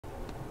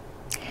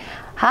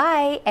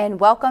Hi, and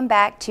welcome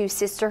back to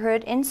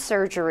Sisterhood in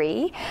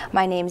Surgery.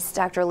 My name is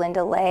Dr.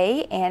 Linda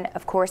Lay, and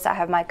of course I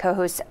have my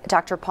co-host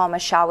Dr. Palma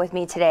Shah with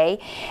me today.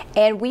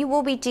 And we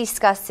will be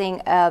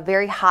discussing a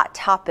very hot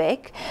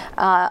topic,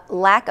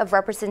 lack of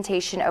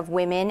representation of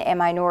women and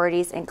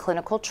minorities in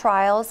clinical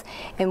trials.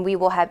 And we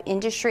will have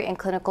industry and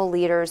clinical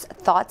leaders'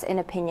 thoughts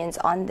and opinions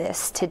on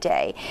this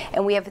today.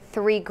 And we have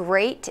three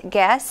great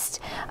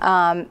guests,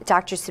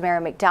 Dr.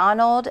 Sumaira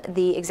MacDonald,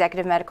 the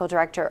Executive Medical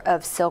Director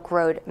of Silk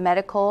Road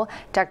Medical,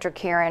 Dr.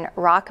 Caron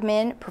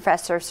Rockman,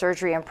 Professor of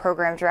Surgery and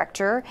Program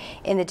Director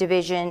in the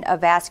Division of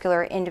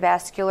Vascular and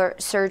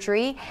Endovascular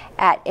Surgery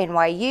at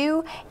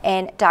NYU,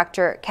 and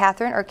Dr.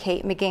 Katharine or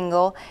Kate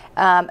McGinigle,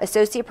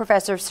 Associate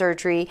Professor of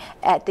Surgery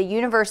at the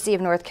University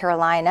of North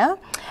Carolina.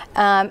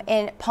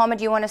 And Palma,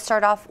 do you want to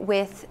start off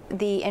with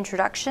the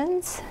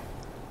introductions?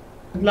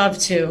 I'd love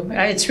to.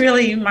 It's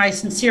really my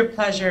sincere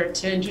pleasure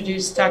to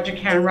introduce Dr.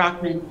 Caron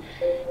Rockman,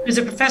 who's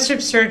a professor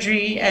of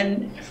surgery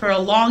and for a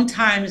long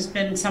time has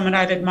been someone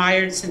I've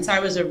admired since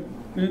I was a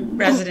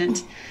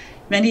resident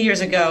many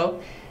years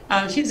ago.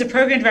 She's a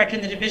program director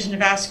in the Division of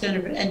Vascular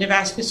and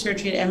Endovascular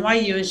Surgery at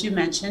NYU, as you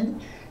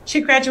mentioned.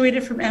 She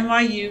graduated from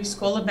NYU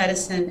School of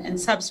Medicine and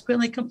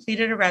subsequently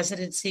completed a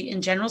residency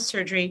in general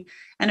surgery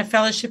and a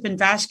fellowship in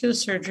vascular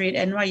surgery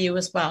at NYU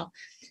as well.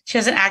 She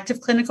has an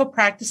active clinical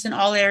practice in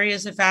all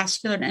areas of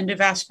vascular and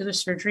endovascular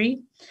surgery,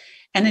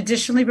 and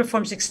additionally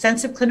performs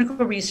extensive clinical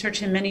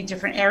research in many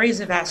different areas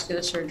of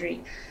vascular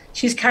surgery.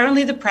 She's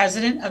currently the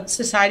president of the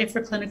Society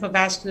for Clinical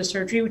Vascular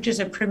Surgery, which is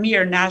a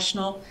premier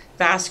national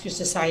vascular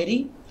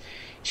society.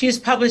 She has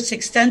published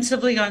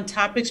extensively on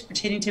topics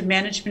pertaining to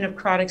management of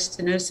carotid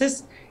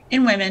stenosis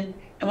in women,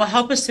 and will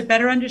help us to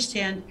better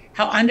understand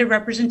how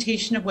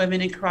underrepresentation of women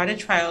in carotid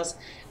trials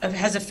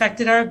has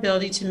affected our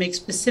ability to make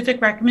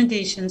specific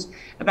recommendations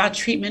about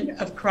treatment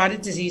of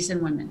carotid disease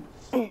in women.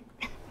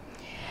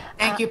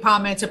 Thank you,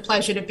 Palma. It's a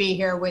pleasure to be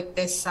here with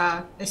this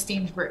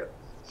esteemed group.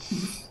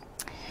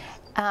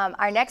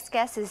 Our next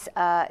guest is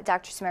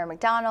Dr. Sumaira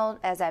MacDonald.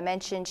 As I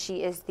mentioned,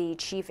 she is the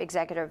Chief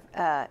Executive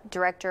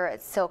Director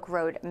at Silk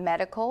Road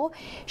Medical.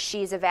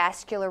 She's a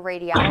vascular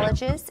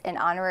radiologist and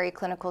honorary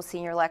clinical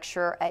senior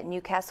lecturer at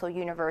Newcastle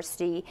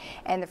University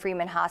and the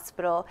Freeman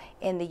Hospital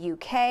in the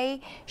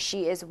UK.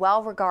 She is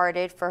well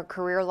regarded for her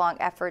career-long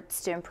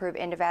efforts to improve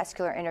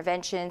endovascular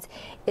interventions,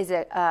 is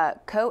a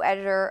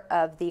co-editor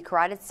of the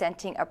Carotid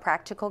Stenting, A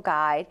Practical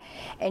Guide,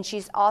 and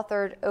she's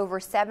authored over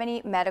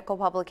 70 medical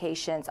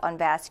publications on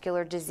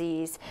vascular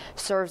disease,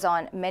 serves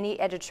on many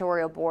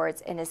editorial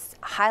boards, and is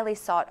highly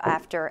sought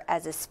after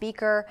as a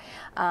speaker,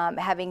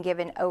 having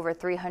given over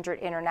 300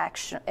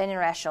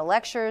 international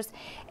lectures.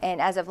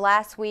 And as of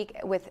last week,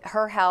 with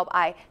her help,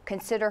 I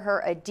consider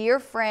her a dear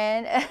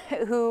friend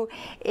who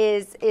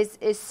is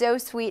so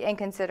sweet and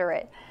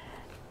considerate.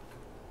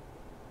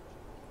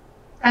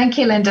 Thank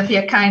you, Linda, for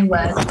your kind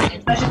words. It's a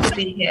pleasure to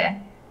be here.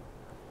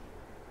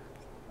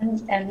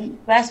 And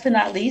last but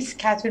not least,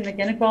 Katharine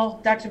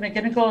McGinigle. Dr.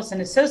 McGinigle is an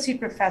associate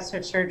professor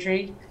of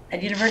surgery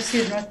at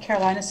University of North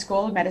Carolina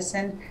School of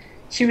Medicine.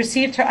 She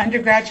received her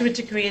undergraduate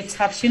degree at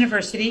Tufts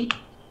University,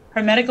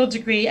 her medical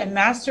degree and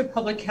Master of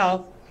Public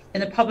Health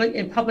in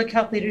Public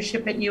Health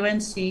Leadership at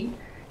UNC,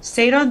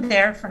 stayed on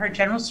there for her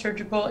general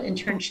surgical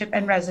internship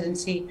and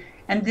residency,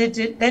 and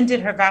then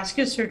did her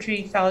vascular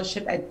surgery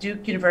fellowship at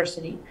Duke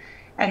University.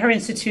 At her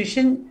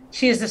institution,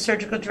 she is the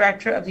surgical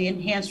director of the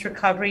Enhanced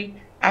Recovery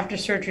After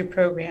Surgery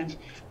program.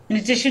 In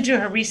addition to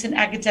her recent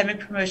academic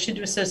promotion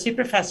to associate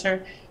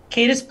professor,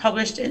 Kate has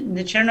published in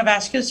the Journal of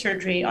Vascular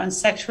Surgery on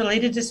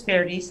sex-related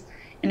disparities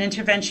in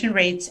intervention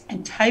rates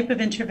and type of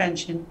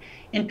intervention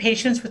in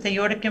patients with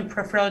aortic and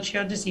peripheral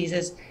arterial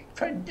diseases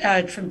from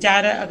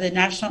data of the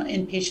National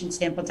Inpatient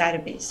Sample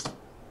Database.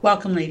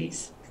 Welcome,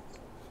 ladies.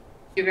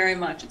 Thank you very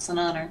much. It's an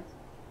honor.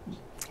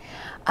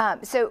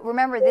 So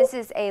remember, this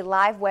is a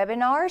live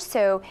webinar,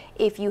 so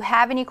if you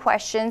have any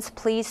questions,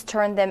 please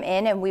turn them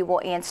in and we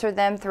will answer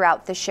them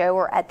throughout the show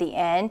or at the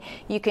end.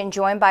 You can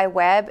join by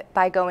web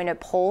by going to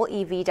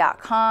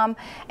pollev.com,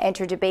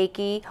 enter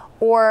DEBAKEY,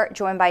 or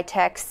join by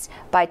text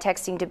by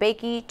texting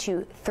DEBAKEY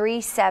to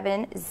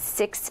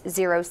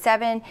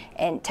 37607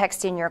 and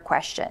text in your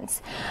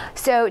questions.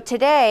 So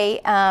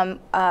today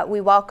we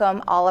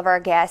welcome all of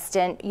our guests,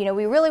 and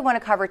we really want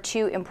to cover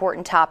two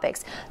important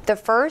topics. The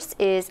first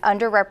is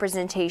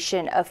underrepresentation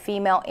of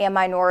female and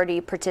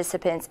minority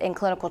participants in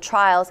clinical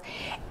trials,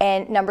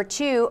 and number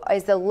two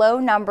is the low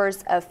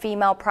numbers of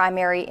female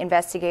primary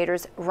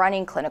investigators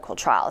running clinical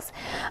trials.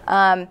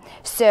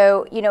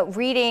 So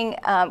reading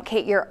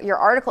Kate, your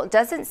article, it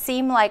doesn't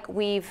seem like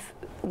we've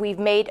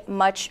made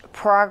much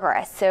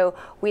progress. So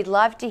we'd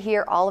love to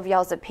hear all of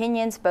y'all's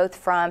opinions, both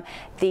from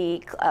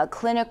the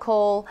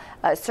clinical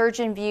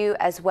surgeon view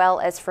as well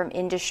as from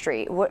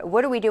industry.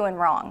 What are we doing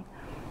wrong?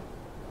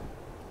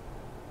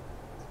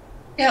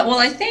 Yeah, well,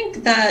 I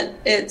think that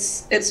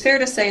it's fair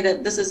to say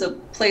that this is a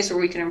place where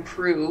we can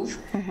improve.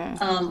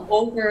 Mm-hmm.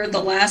 Over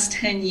the last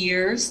 10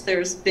 years,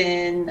 there's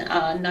been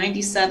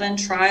 97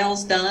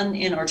 trials done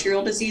in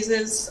arterial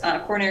diseases,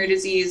 coronary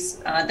disease,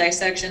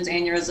 dissections,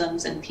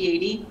 aneurysms, and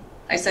PAD.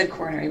 I said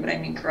coronary, but I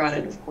mean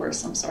carotid, of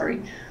course, I'm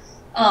sorry.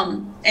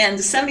 And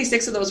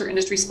 76 of those are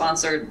industry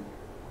sponsored.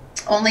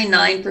 Only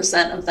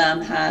 9% of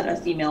them had a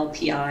female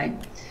PI.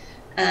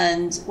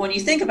 And when you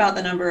think about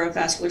the number of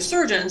vascular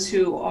surgeons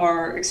who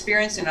are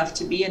experienced enough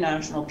to be a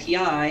national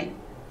PI,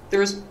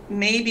 there's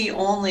maybe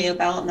only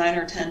about 9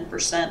 or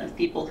 10% of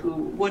people who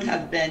would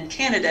have been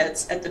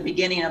candidates at the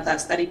beginning of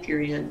that study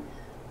period.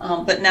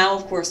 But now,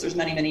 of course, there's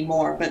many, many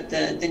more, but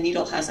the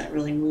needle hasn't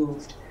really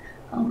moved.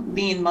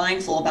 Being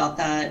mindful about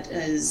that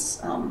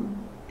is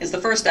the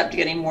first step to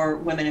getting more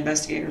women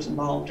investigators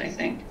involved, I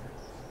think.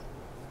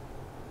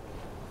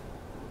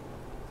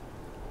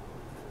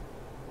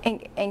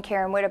 And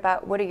Caron,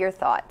 what are your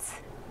thoughts?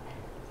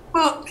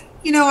 Well,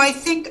 you know, I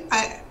think,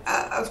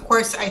 of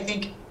course, I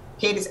think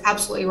Kate is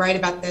absolutely right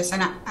about this.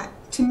 And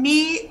to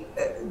me,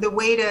 the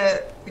way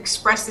to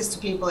express this to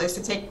people is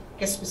to take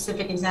a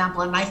specific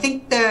example. And I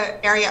think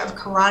the area of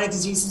carotid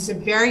disease is a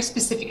very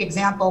specific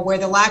example where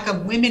the lack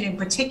of women in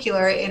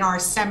particular in our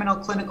seminal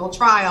clinical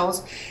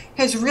trials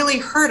has really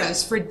hurt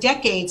us for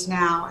decades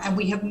now. And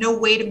we have no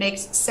way to make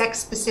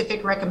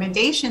sex-specific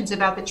recommendations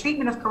about the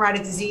treatment of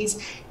carotid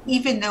disease,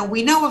 even though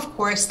we know, of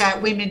course,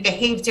 that women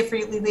behave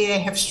differently, they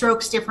have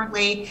strokes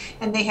differently,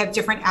 and they have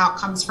different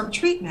outcomes from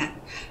treatment.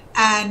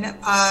 And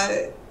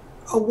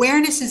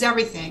awareness is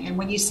everything. And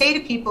when you say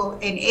to people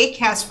in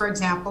ACAS, for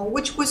example,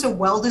 which was a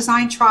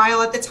well-designed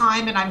trial at the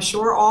time, and I'm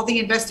sure all the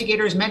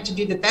investigators meant to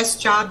do the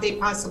best job they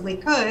possibly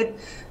could,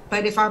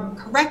 but if I'm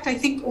correct, I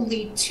think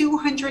only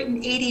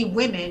 280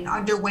 women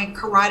underwent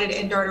carotid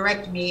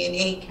endarterectomy in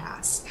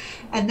ACAS.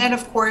 And then,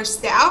 of course,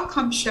 the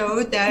outcome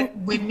showed that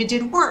women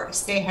did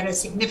worse. They had a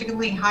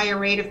significantly higher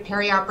rate of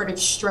perioperative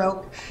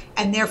stroke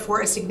and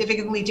therefore a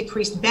significantly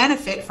decreased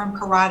benefit from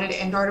carotid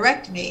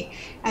endarterectomy.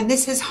 And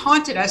this has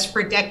haunted us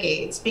for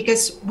decades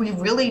because we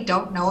really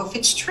don't know if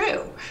it's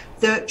true.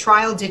 The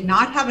trial did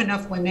not have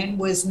enough women,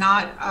 was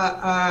not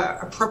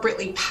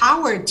appropriately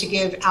powered to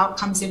give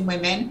outcomes in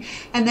women.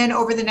 And then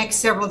over the next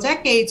several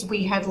decades,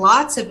 we had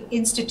lots of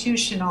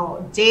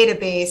institutional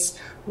database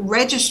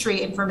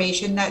registry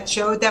information that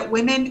showed that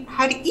women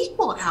had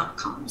equal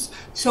outcomes.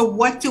 So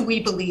what do we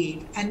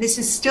believe? And this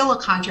is still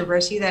a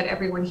controversy that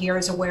everyone here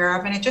is aware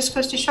of. And it just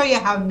goes to show you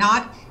how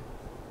not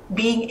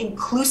being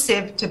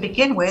inclusive to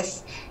begin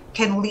with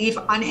can leave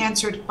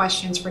unanswered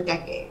questions for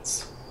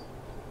decades.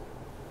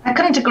 I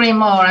couldn't agree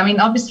more. I mean,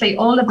 obviously,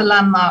 all of the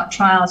landmark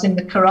trials in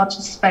the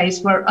carotid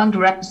space were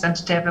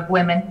underrepresentative of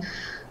women.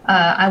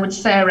 I would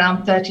say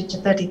around 30 to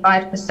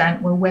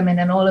 35% were women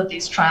in all of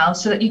these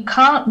trials, so that you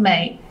can't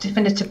make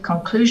definitive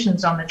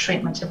conclusions on the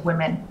treatment of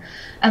women.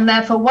 And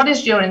therefore, what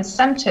is your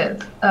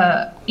incentive,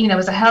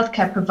 as a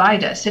healthcare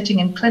provider sitting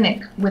in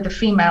clinic with a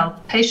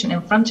female patient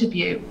in front of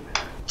you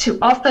to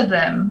offer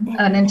them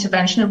an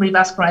intervention of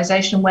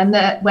revascularization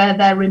where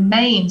there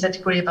remains a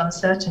degree of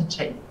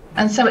uncertainty?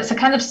 And so it's a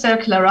kind of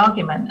circular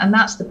argument, and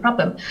that's the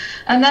problem.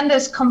 And then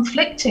there's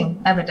conflicting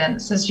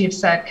evidence, as you've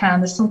said, Karen.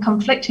 There's some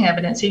conflicting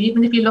evidence.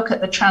 Even if you look at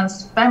the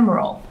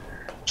transfemoral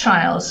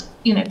trials,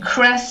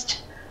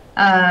 CREST,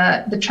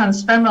 the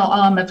transfemoral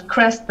arm of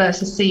CREST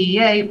versus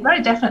CEA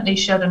very definitely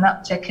showed an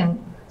uptick in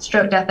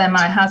stroke death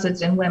MI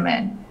hazards in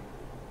women.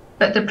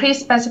 But the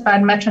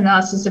pre-specified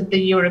meta-analysis of the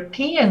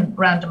European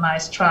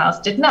randomized trials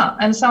did not.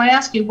 And so I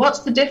ask you, what's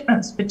the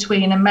difference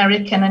between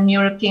American and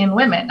European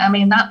women? I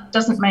mean, that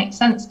doesn't make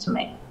sense to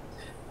me.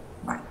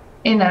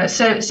 Right.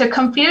 So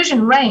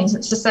confusion reigns.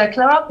 It's a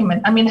circular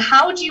argument. I mean,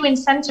 how do you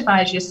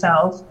incentivize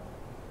yourself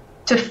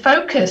to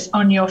focus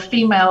on your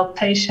female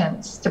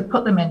patients to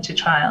put them into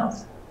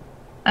trials?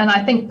 And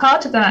I think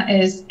part of that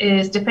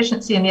is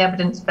deficiency in the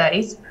evidence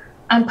base,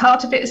 and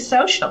part of it is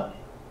social.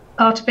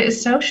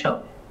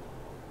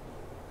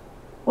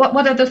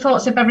 What are the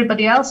thoughts of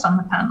everybody else on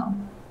the panel?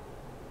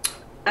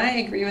 I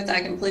agree with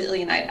that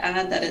completely, and I'd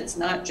add that it's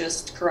not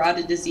just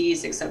carotid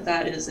disease, except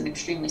that is an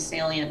extremely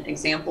salient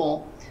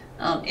example.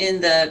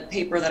 In the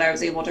paper that I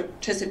was able to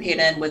participate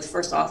in with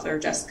first author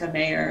Jessica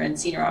Mayer and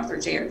senior author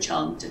J.R.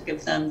 Chung, to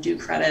give them due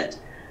credit,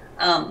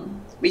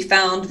 we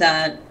found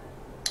that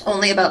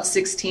only about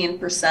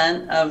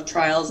 16% of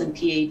trials in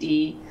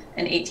PAD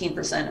and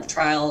 18% of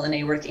trial in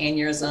aortic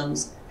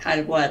aneurysms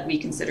had what we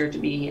consider to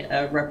be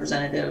a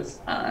representative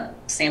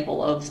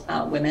sample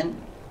of women.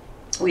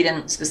 We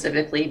didn't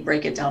specifically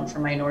break it down for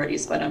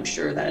minorities, but I'm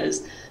sure that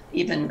is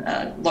even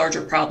a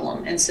larger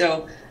problem. And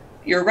so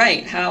you're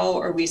right, how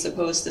are we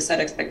supposed to set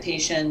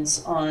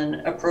expectations on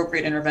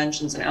appropriate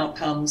interventions and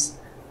outcomes,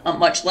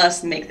 much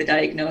less make the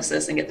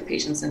diagnosis and get the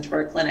patients into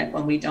our clinic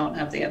when we don't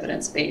have the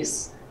evidence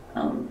base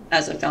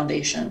as a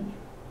foundation?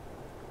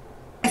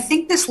 I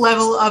think this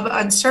level of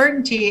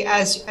uncertainty,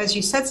 as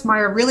you said,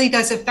 Sumaira, really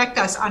does affect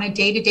us on a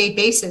day-to-day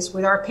basis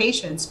with our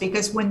patients,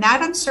 because when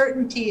that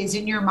uncertainty is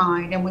in your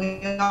mind, and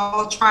we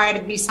all try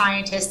to be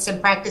scientists and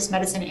practice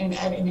medicine in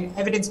an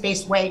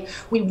evidence-based way,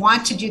 we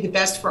want to do the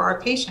best for our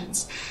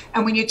patients.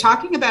 And when you're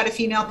talking about a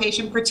female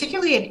patient,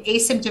 particularly an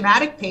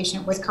asymptomatic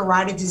patient with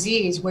carotid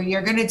disease, where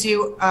you're going to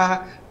do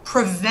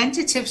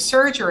preventative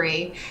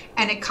surgery,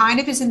 and it kind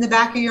of is in the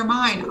back of your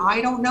mind. I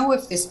don't know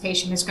if this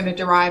patient is going to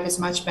derive as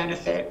much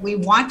benefit. We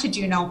want to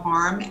do no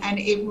harm, and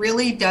it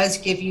really does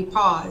give you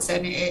pause.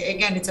 And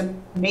again, it's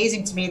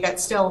amazing to me that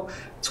still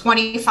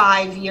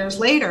 25 years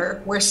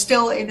later, we're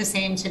still in the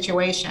same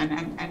situation.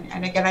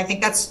 And again, I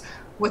think that's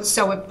what's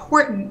so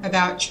important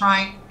about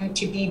trying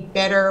to be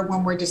better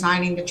when we're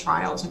designing the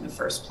trials in the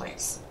first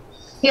place.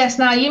 Yes,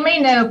 now you may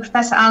know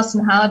Professor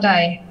Alison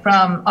Halliday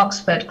from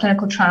Oxford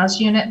Clinical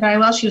Trials Unit very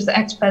well. She was the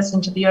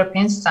ex-president of the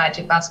European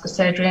Society of Vascular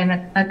Surgery and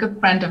a good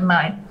friend of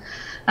mine.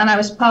 And I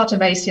was part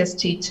of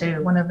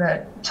ACST2, one of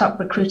the top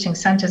recruiting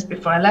centres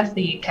before I left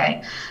the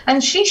UK.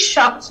 And she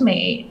shocked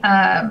me,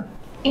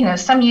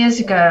 some years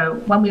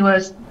ago when we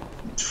were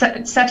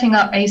setting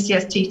up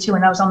ACST2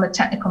 and I was on the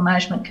technical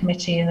management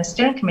committee and the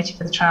steering committee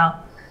for the trial,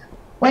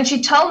 when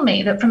she told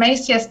me that from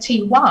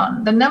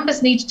ACST1, the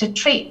numbers needed to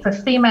treat for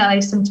female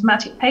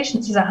asymptomatic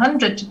patients is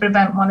 100 to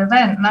prevent one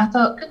event. And I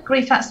thought, good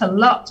grief, that's a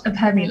lot of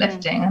heavy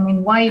lifting. I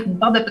mean, why even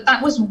bother? But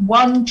that was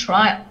one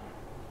trial.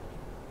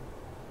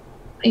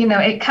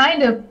 It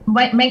kind of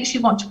makes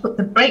you want to put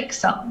the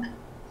brakes on.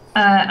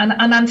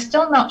 And I'm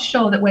still not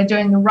sure that we're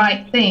doing the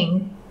right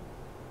thing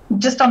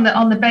just on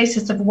the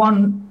basis of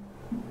one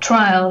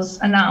trial's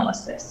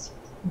analysis.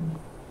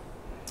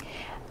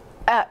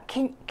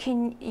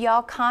 Can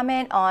y'all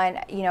comment on,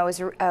 I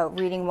was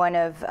reading one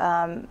of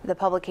the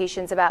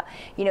publications about,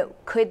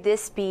 could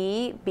this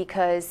be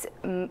because,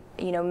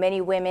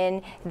 many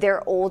women,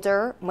 they're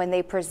older when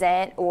they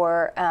present,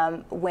 or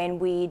when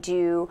we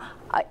do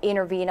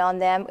intervene on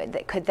them,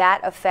 could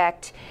that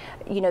affect,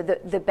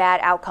 the bad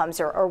outcomes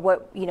or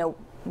what,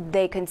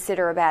 they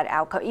consider a bad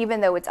outcome,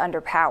 even though it's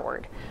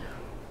underpowered?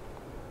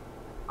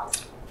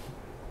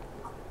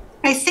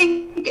 I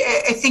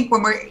think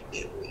when we're,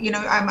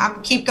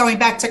 I'm keep going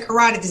back to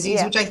carotid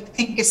disease, which I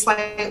think is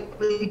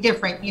slightly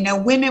different.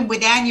 Women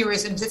with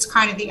aneurysms, it's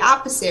kind of the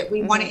opposite.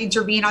 We want to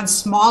intervene on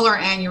smaller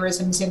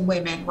aneurysms in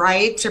women,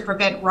 right, to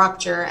prevent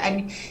rupture.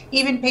 And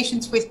even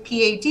patients with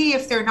PAD,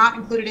 if they're not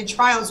included in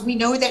trials, we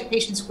know that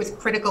patients with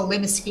critical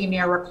limb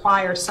ischemia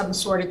require some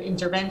sort of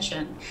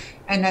intervention.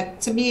 And that,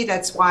 to me,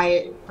 that's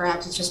why,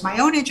 perhaps it's just my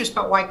own interest,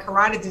 but why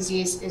carotid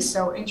disease is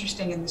so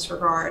interesting in this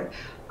regard.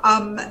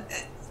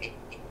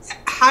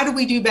 How do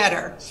we do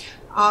better?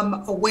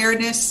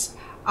 Awareness.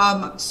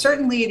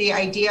 Certainly the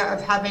idea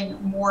of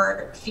having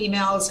more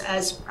females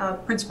as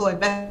principal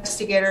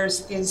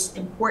investigators is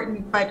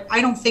important, but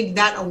I don't think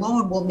that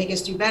alone will make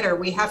us do better.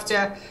 We have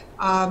to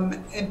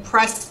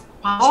impress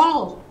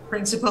all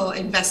principal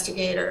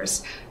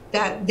investigators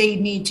that they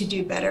need to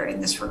do better in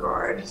this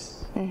regard.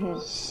 Mm-hmm.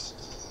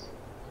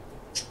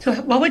 So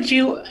what would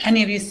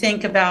any of you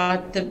think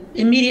about the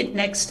immediate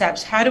next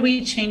steps? How do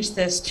we change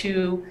this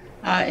to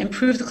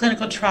improve the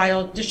clinical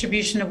trial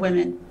distribution of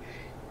women?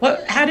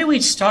 How do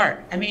we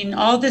start? I mean,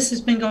 all this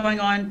has been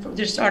going on.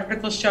 There's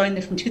articles showing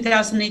that from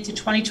 2008 to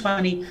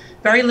 2020,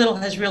 very little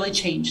has really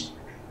changed.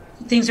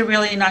 Things are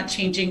really not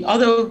changing,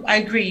 although I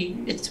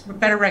agree, it's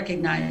better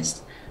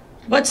recognized.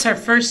 What's our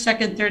first,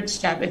 second, third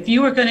step? If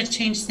you were going to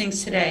change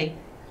things today,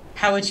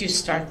 how would you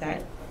start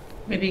that?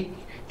 Maybe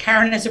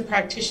Caron as a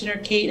practitioner,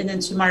 Kate, and then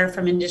Sumaira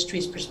from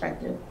industry's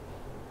perspective.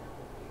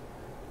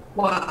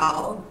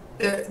 Wow.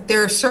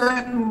 There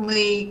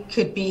certainly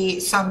could be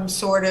some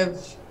sort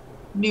of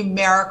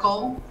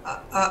numerical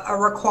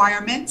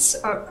requirements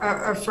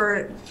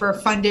for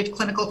funded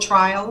clinical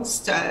trials,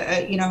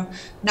 to,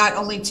 not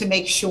only to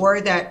make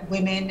sure that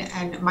women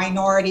and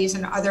minorities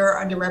and other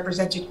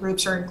underrepresented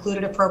groups are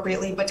included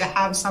appropriately, but to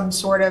have some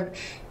sort of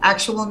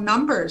actual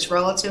numbers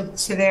relative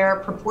to their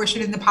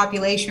proportion in the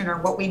population, or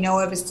what we know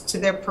of as to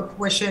their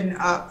proportion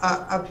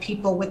of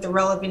people with the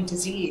relevant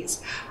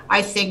disease.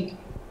 I think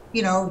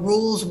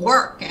rules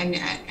work, and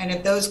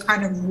if those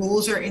kind of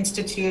rules are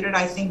instituted,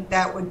 I think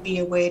that would be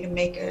a way to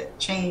make a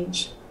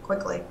change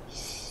quickly.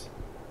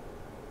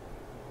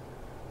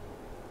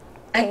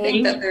 I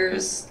think that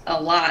there's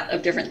a lot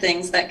of different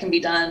things that can be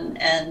done,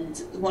 and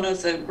one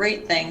of the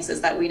great things is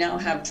that we now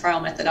have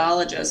trial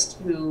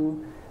methodologists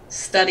who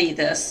study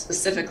this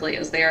specifically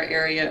as their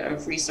area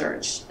of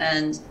research.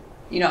 And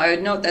I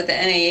would note that the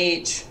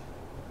NIH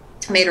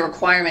made a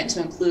requirement to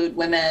include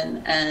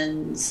women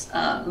and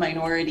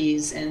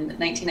minorities in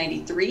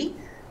 1993,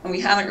 and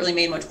we haven't really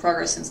made much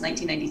progress since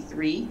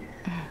 1993.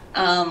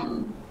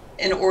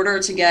 In order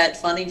to get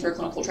funding for a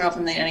clinical trial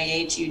from the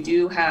NIH, you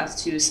do have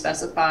to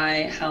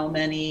specify how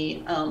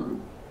many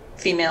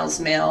females,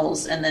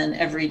 males, and then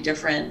every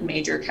different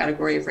major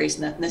category of race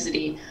and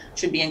ethnicity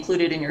should be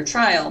included in your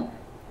trial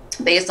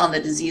based on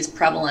the disease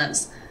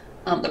prevalence.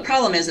 The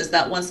problem is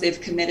that once they've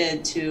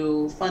committed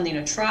to funding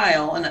a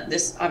trial, and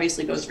this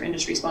obviously goes for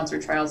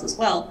industry-sponsored trials as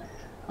well,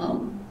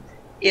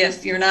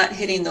 if you're not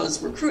hitting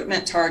those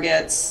recruitment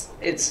targets,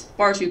 it's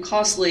far too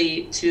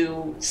costly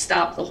to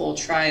stop the whole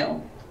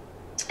trial.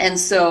 And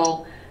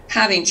so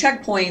having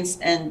checkpoints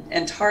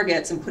and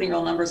targets and putting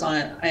real numbers on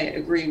it, I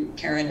agree,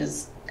 Caron,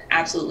 is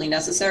absolutely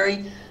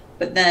necessary.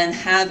 But then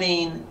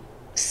having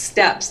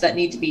steps that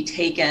need to be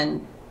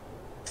taken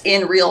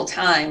in real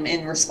time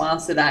in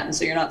response to that. And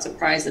so you're not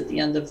surprised at the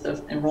end of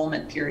the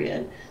enrollment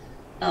period.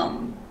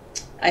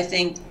 I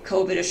think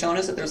COVID has shown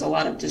us that there's a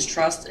lot of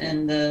distrust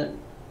in the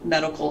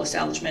medical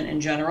establishment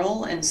in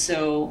general. And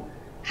so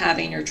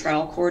having your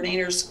trial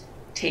coordinators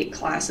take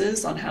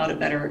classes on how to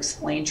better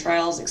explain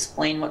trials,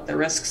 explain what the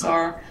risks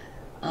are.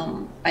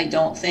 I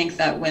don't think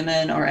that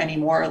women are any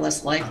more or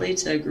less likely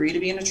to agree to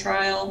be in a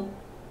trial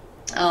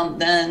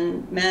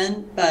than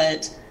men,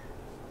 but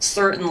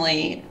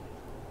certainly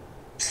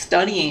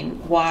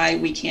studying why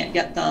we can't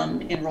get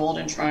them enrolled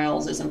in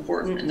trials is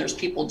important, and there's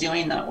people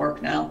doing that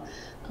work now.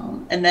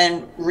 And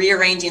then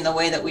rearranging the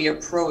way that we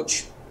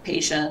approach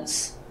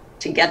patients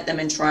to get them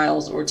in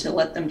trials, or to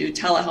let them do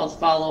telehealth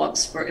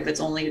follow-ups for if it's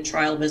only a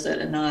trial visit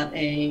and not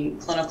a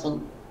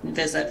clinical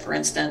visit, for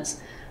instance,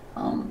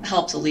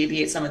 helps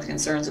alleviate some of the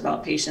concerns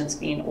about patients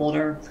being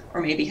older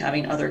or maybe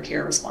having other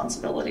care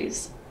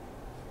responsibilities.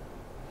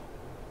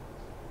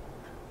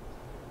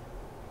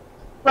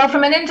 Well,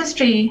 from an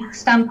industry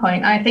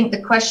standpoint, I think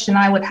the question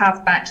I would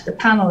have back to the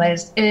panel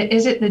is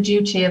it the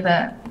duty of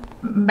a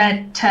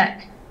med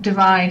tech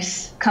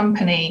device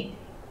company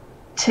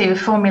to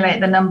formulate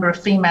the number of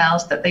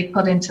females that they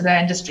put into their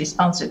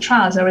industry-sponsored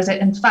trials, or is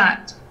it in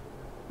fact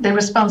the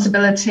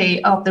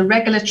responsibility of the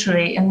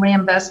regulatory and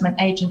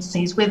reimbursement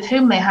agencies with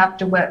whom they have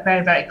to work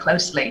very, very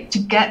closely to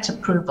get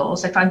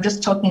approvals, if I'm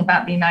just talking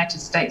about the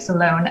United States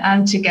alone,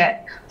 and to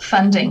get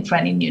funding for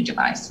any new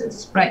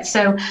devices, right?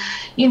 So,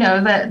 you know,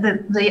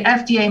 the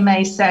FDA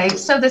may say,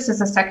 so this is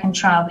a second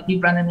trial that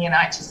you've run in the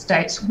United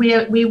States.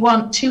 We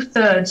want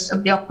 2/3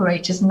 of the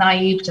operators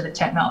naive to the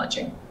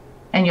technology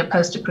in your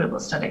post-approval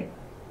study.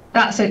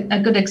 That's a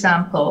good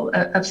example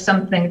of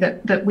something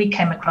that we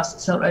came across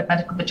at Silk Road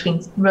Medical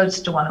between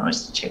Roadster 1 and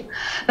Roadster 2.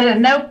 But at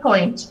no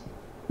point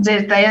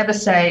did they ever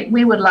say,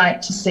 we would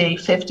like to see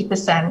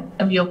 50%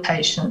 of your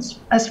patients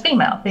as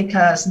female,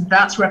 because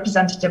that's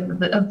representative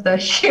of the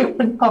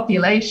human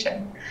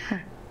population.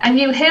 And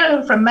you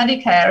hear from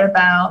Medicare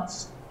about,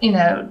 you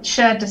know,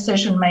 shared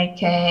decision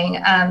making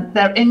and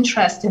their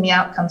interest in the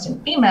outcomes in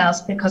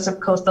females, because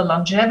of course the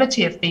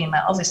longevity of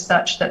females is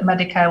such that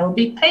Medicare will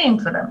be paying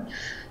for them.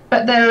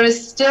 But there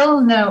is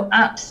still no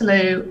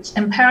absolute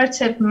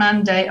imperative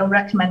mandate or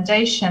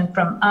recommendation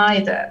from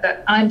either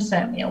that I'm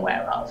certainly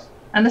aware of.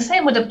 And the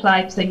same would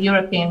apply to the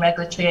European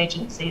regulatory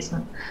agencies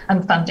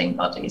and funding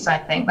bodies, I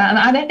think. And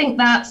I think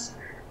that's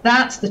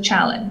the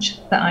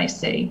challenge that I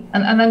see.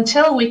 And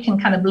until we can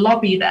kind of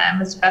lobby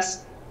them as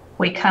best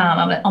we can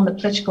on the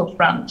political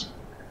front,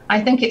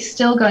 I think it's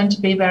still going to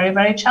be very,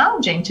 very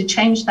challenging to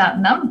change that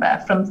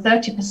number from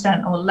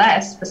 30% or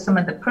less for some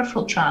of the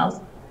peripheral trials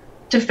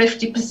to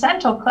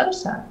 50% or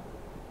closer.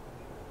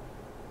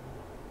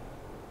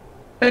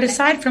 But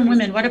aside from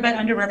women, what about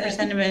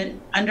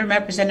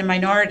underrepresented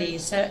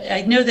minorities?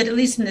 I know that at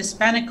least in the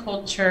Hispanic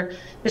culture,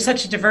 there's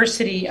such a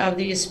diversity of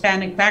the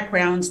Hispanic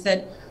backgrounds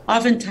that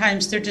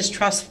oftentimes they're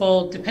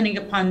distrustful depending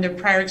upon their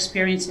prior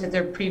experience of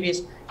their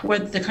previous, or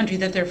the country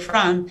that they're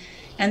from.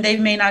 And they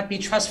may not be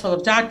trustful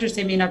of doctors,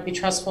 they may not be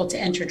trustful to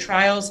enter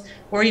trials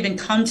or even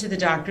come to the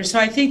doctor. So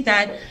I think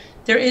that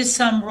there is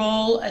some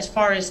role as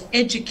far as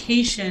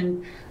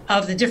education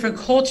of the different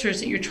cultures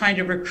that you're trying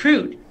to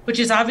recruit, which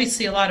is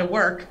obviously a lot of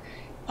work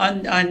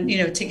on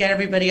to get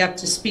everybody up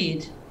to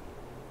speed.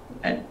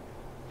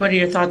 What are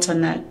your thoughts on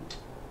that?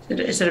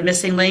 Is it a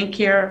missing link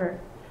here?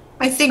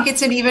 I think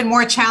it's an even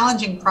more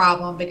challenging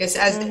problem because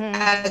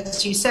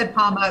as you said,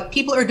 Palma,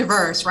 people are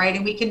diverse, right?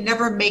 And we can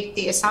never make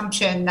the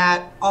assumption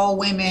that all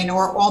women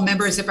or all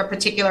members of a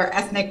particular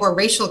ethnic or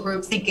racial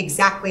group think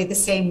exactly the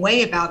same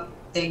way about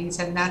things.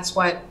 And that's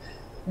what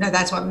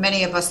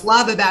many of us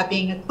love about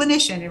being a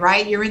clinician,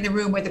 right? You're in the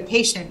room with a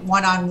patient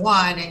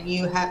one-on-one, and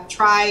you have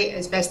try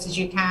as best as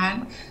you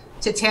can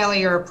to tailor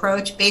your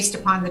approach based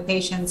upon the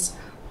patient's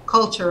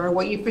culture or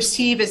what you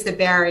perceive as the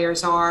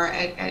barriers are,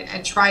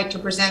 and try to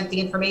present the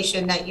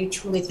information that you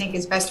truly think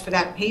is best for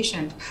that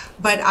patient.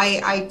 But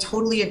I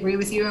totally agree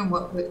with you and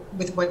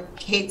with what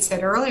Kate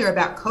said earlier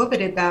about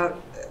COVID,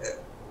 about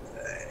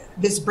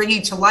this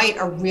bringing to light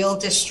a real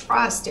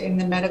distrust in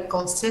the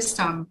medical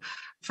system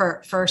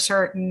for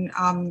certain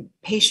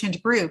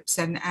patient groups.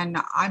 And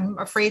I'm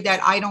afraid that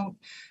I don't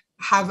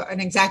have an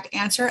exact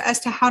answer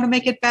as to how to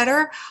make it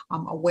better.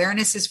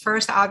 Awareness is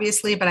first,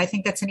 obviously, but I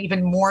think that's an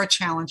even more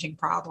challenging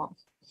problem.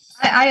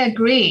 I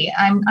agree.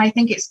 I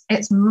think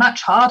it's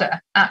much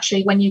harder,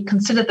 actually, when you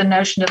consider the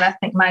notion of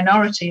ethnic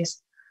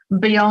minorities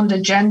beyond a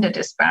gender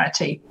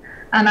disparity.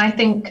 And I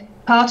think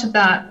part of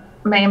that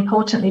may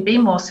importantly be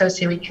more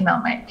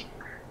socioeconomic.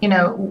 You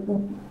know,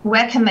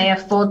 where can they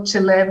afford to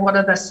live? What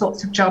are the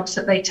sorts of jobs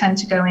that they tend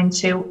to go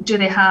into? Do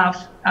they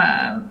have,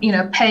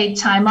 paid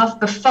time off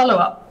for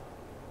follow-up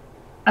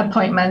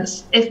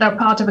appointments if they're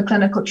part of a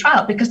clinical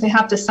trial, because they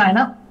have to sign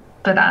up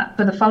for that,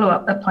 for the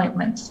follow-up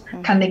appointments?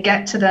 Can they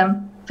get to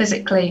them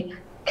physically?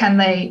 Can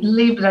they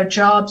leave their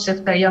jobs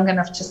if they're young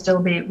enough to still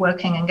be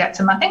working and get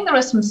to them? I think there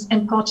are some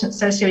important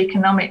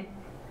socioeconomic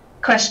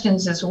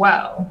questions as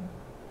well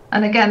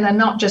And again, they're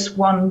not just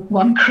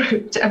one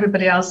group, to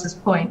everybody else's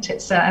point.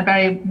 It's a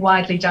very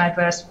widely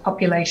diverse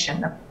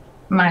population of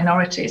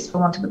minorities, for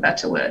want of a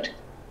better word.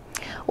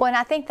 Well, and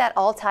I think that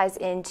all ties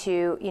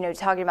into,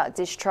 talking about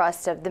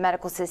distrust of the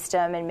medical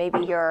system and maybe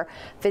your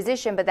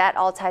physician, but that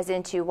all ties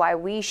into why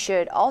we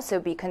should also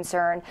be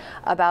concerned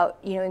about,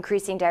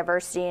 increasing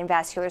diversity in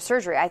vascular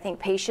surgery. I think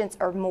patients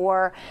are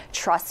more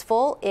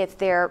trustful if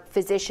their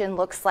physician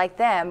looks like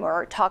them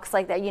or talks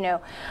like that,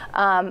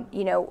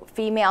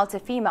 female to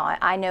female.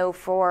 I know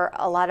for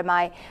a lot of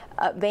my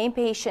vein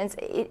patients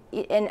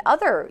and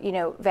other,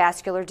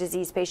 vascular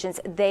disease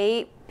patients,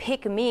 they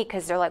pick me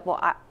because they're like, well,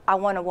 I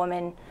want a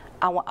woman.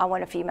 I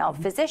want a female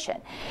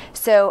physician.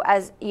 So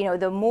as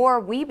the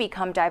more we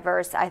become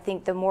diverse, I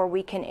think the more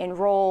we can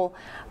enroll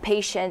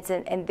patients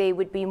and they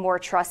would be more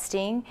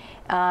trusting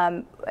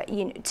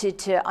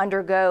to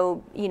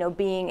undergo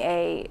being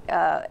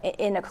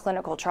in a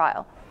clinical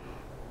trial.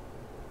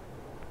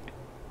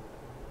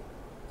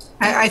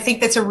 I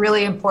think that's a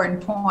really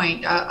important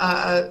point.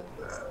 I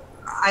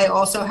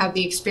also have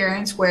the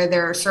experience where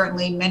there are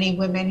certainly many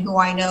women who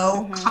I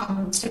know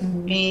come to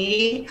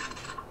me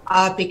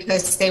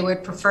because they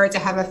would prefer to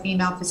have a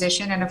female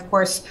physician. And of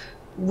course,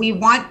 we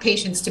want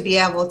patients to be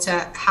able to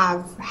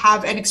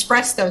have and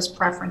express those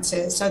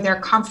preferences so they're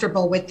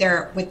comfortable with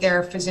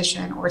their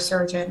physician or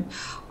surgeon.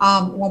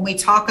 When we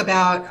talk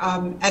about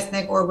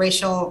ethnic or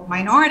racial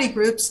minority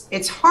groups,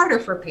 it's harder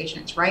for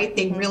patients, right?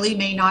 They really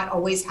may not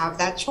always have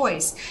that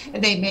choice.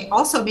 And they may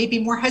also be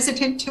more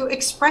hesitant to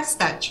express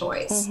that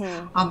choice.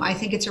 I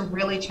think it's a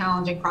really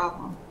challenging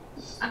problem.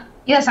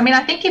 Yes, I mean,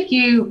 I think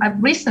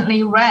I've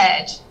recently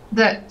read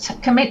that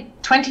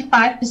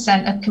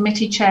 25% of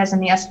committee chairs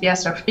in the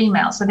SBS are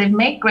female, so they've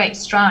made great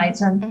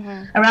strides, and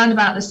around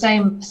about the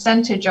same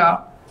percentage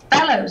are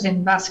fellows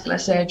in vascular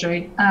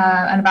surgery,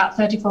 and about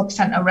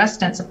 34% are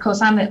residents. Of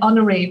course, I'm the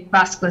honorary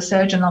vascular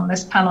surgeon on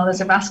this panel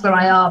as a vascular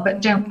IR,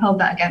 but don't hold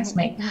that against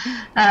me. So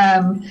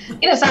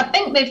I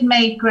think they've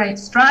made great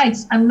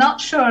strides. I'm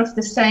not sure if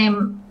the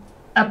same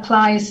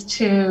applies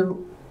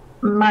to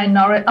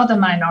other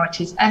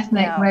minorities,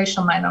 ethnic,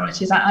 racial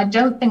minorities. I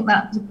don't think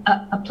that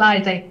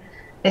applies.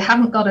 They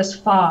haven't got as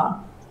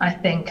far, I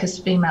think, as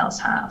females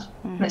have.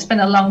 And it's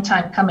been a long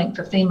time coming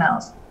for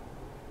females.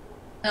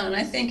 No, and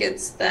I think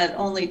it's that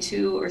only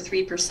 2 or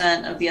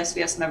 3% of the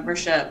SBS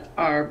membership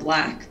are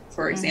Black,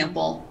 for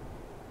example.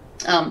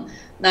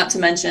 Not to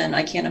mention,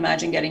 I can't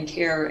imagine getting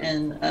care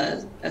in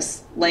a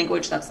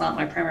language that's not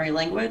my primary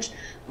language,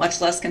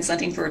 much less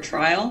consenting for a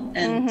trial.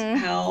 And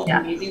how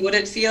amazing would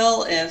it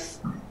feel if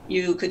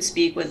you could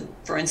speak with,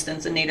 for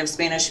instance, a native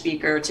Spanish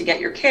speaker to get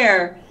your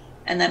care,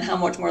 and then how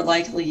much more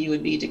likely you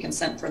would be to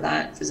consent for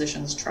that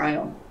physician's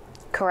trial.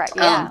 Correct.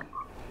 Yeah.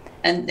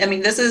 And I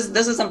mean, this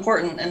is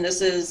important, and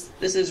this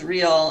is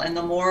real. And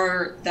the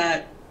more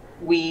that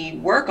we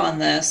work on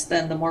this,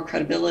 then the more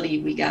credibility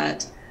we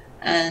get.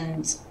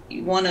 And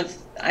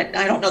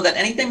I don't know that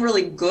anything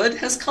really good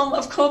has come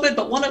of COVID,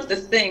 but one of the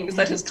things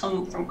that has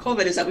come from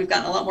COVID is that we've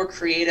gotten a lot more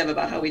creative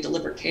about how we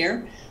deliver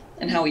care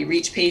and how we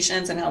reach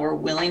patients and how we're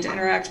willing to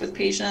interact with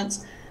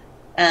patients.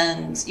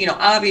 And,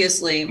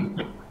 obviously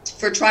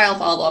for trial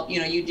follow-up,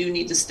 you do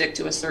need to stick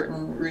to a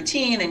certain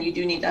routine, and you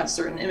do need to have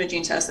certain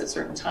imaging tests at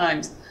certain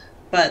times.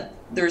 But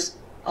there's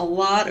a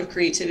lot of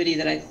creativity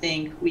that I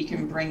think we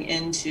can bring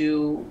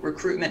into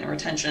recruitment and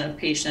retention of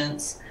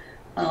patients,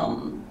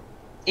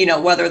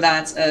 whether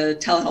that's a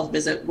telehealth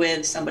visit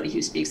with somebody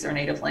who speaks their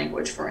native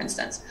language, for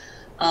instance.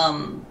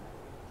 And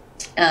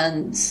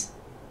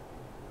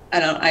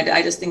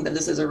I just think that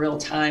this is a real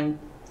time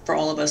for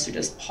all of us to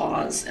just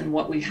pause in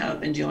what we have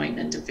been doing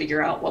and to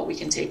figure out what we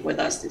can take with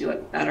us to do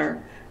it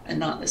better and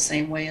not the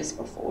same way as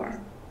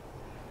before.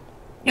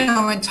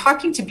 And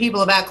talking to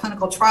people about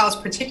clinical trials,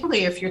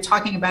 particularly if you're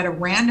talking about a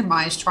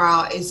randomized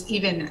trial, is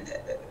even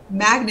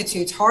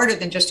magnitudes harder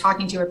than just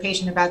talking to a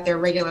patient about their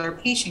regular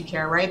patient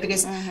care, right?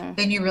 Because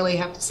then you really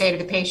have to say to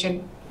the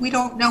patient, we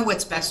don't know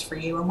what's best for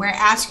you, and we're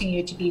asking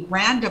you to be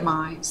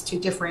randomized to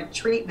different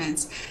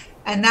treatments.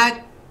 And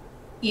that,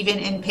 even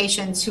in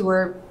patients who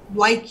are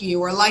like you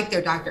or like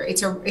their doctor,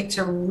 it's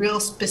a real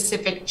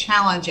specific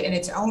challenge in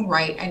its own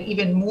right, and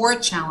even more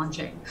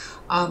challenging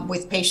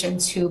with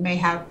patients who may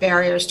have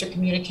barriers to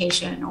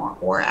communication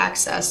or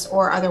access,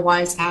 or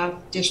otherwise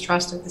have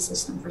distrust of the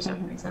system for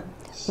some reason.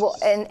 Well,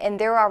 and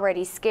they're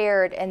already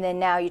scared, and then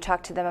now you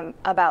talk to them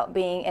about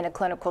being in a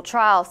clinical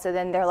trial, so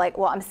then they're like,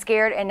 well, I'm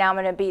scared, and now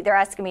they're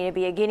asking me to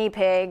be a guinea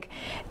pig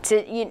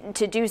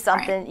to do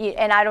something,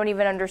 and I don't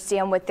even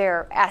understand what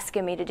they're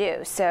asking me to do.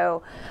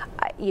 So,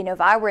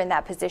 if I were in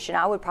that position,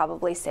 I would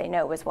probably say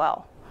no as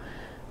well.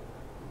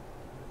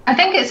 I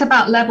think it's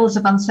about levels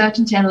of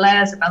uncertainty and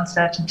layers of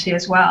uncertainty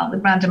as well, the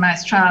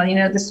randomized trial.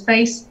 The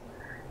SPACE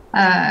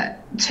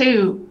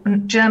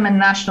 2 German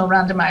national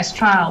randomized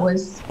trial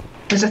was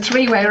a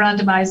 3-way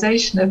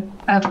randomization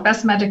of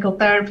best medical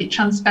therapy,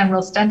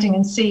 transfemoral stenting,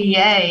 and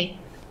CEA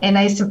in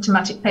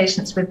asymptomatic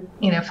patients with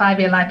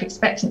 5-year life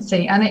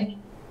expectancy. And it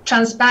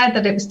transpired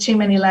that it was too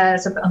many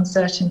layers of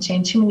uncertainty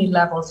and too many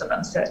levels of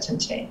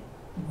uncertainty.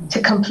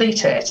 to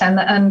complete it. And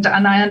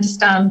I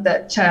understand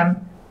that,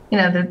 you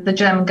know, the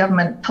German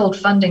government pulled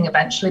funding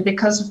eventually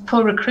because of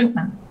poor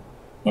recruitment.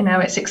 You know,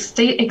 it's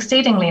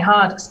exceedingly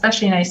hard,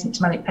 especially in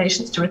asymptomatic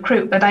patients, to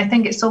recruit. But I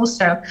think it's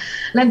also,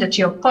 Linda, to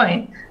your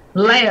point,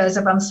 layers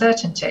of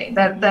uncertainty.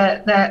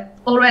 They're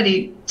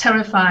already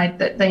terrified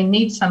that they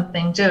need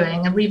something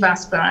doing, a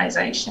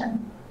revascularization,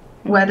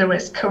 whether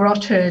it's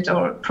carotid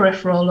or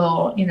peripheral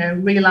or, you know,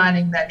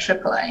 realigning their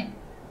AAA.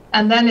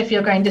 And then if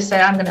you're going to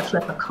say, I'm going to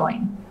flip a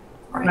coin,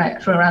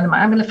 right, for a randomized,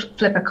 I'm going to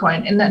flip a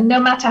coin. And then no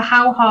matter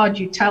how hard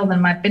you tell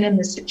them, I've been in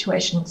this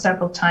situation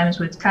several times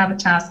with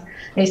Cavitas,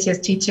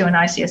 ACST2 and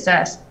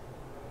ICSS,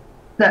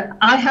 that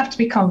I have to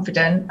be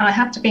confident, I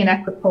have to be in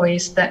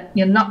equipoise, that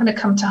you're not going to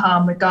come to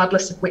harm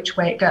regardless of which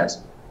way it goes.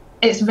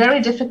 It's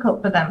very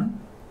difficult for them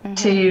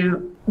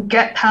to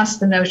get past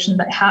the notion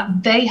that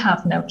they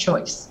have no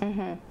choice.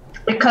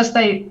 Because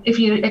if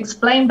you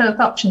explain both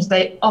options,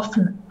 they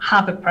often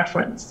have a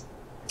preference.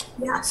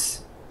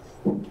 Yes,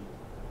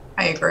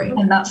 I agree.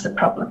 And that's the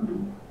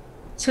problem.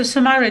 So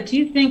Sumaira, do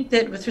you think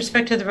that with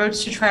respect to the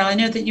Roadster trial, I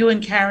know that you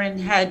and Caron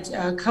had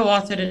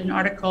co-authored an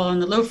article on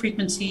the low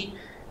frequency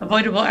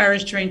avoidable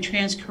errors during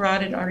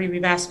transcarotid artery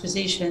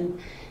revascularization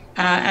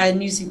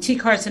and using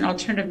TCAR as an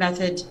alternative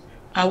method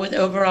with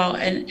overall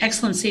an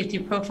excellent safety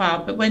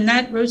profile. But when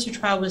that Roadster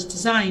trial was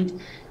designed,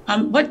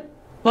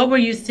 what were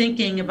you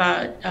thinking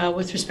about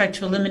with respect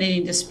to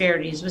eliminating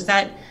disparities? Was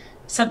that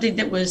something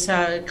that was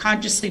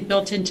consciously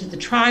built into the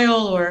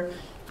trial, or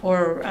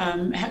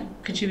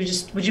would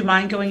you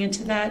mind going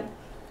into that?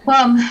 Well,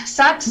 I'm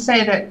sad to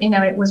say that, you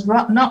know, it was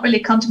not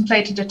really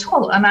contemplated at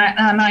all. And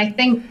I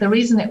think the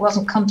reason it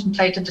wasn't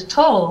contemplated at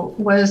all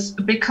was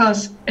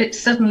because it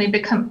suddenly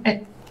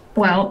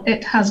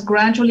it has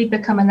gradually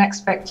become an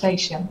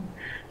expectation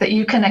that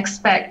you can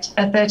expect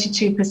a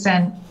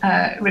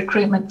 32%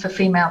 recruitment for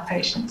female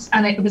patients.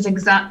 And it was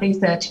exactly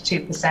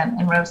 32%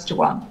 in Roadster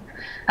 1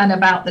 and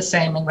about the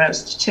same in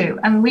Roadster 2.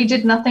 And we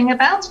did nothing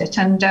about it.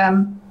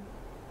 And,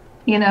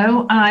 you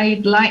know,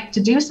 I'd like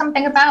to do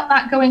something about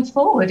that going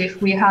forward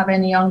if we have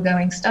any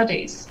ongoing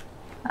studies.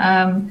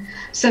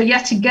 So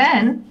yet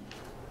again,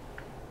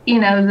 you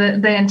know,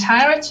 the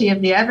entirety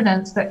of the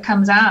evidence that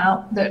comes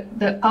out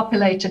that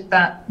populated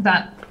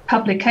that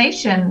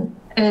publication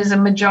is a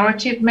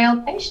majority of male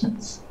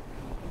patients.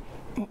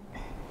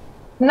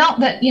 Not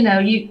that, you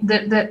know,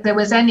 that there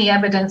was any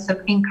evidence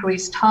of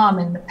increased harm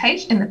in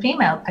the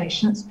female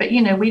patients, but,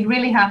 you know, we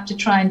really have to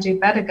try and do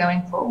better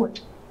going forward.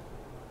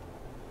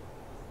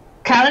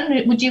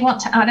 Caron, would you want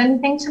to add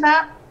anything to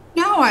that?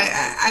 No,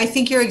 I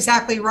think you're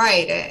exactly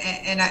right.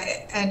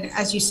 And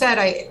as you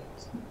said,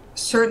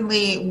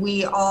 certainly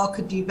we all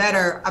could do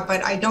better,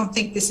 but I don't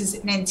think this is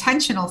an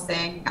intentional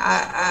thing.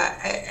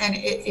 And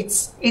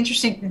it's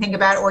interesting to think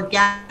about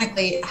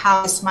organically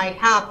how this might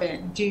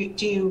happen.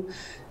 Do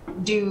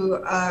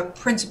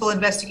principal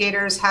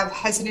investigators have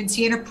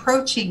hesitancy in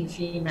approaching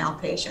female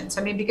patients?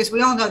 I mean, because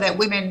we all know that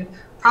women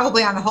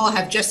probably on the whole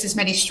have just as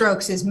many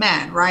strokes as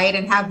men, right?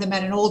 And have them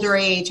at an older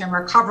age and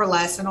recover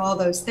less and all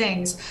those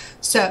things.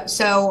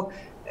 So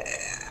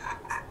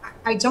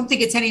I don't think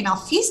it's any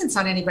malfeasance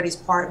on anybody's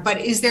part, but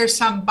is there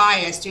some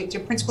bias? Do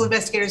principal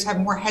investigators have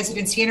more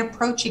hesitancy in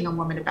approaching a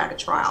woman about a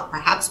trial,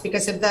 perhaps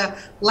because of the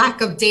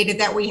lack of data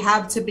that we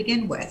have to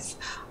begin with?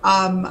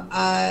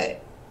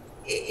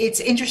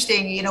 It's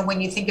interesting, you know, when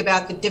you think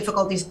about the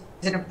difficulties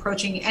in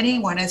approaching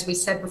anyone, as we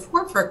said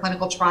before, for a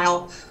clinical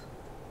trial.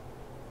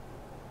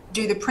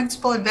 Do the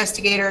principal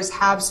investigators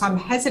have some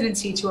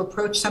hesitancy to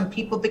approach some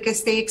people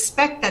because they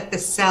expect that the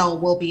cell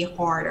will be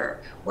harder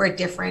or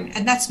different?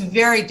 And that's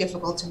very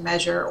difficult to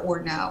measure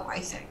or know, I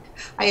think.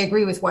 I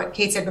agree with what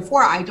Kate said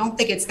before. I don't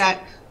think it's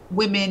that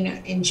women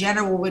in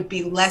general would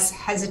be less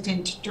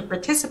hesitant to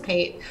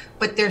participate,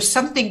 but there's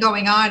something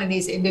going on in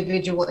these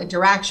individual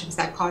interactions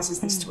that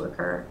causes this to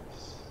occur.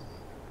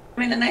 I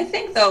mean, and I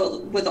think, though,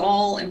 with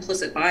all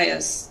implicit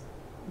bias,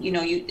 you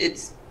know,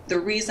 it's the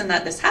reason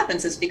that this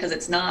happens is because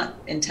it's not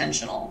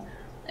intentional.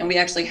 And we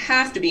actually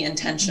have to be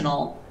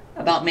intentional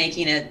about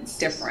making it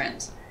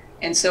different.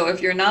 And so if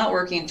you're not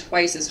working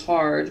twice as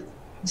hard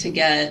to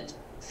get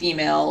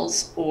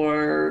females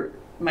or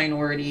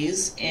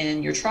minorities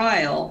in your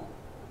trial,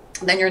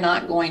 then you're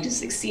not going to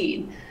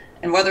succeed.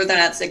 And whether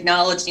that's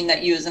acknowledging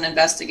that you as an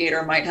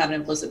investigator might have an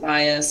implicit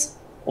bias,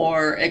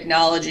 or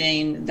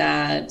acknowledging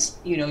that,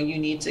 you know, you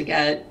need to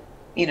get,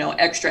 you know,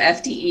 extra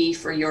FTE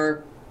for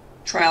your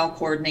trial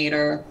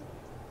coordinator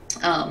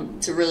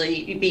to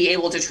really be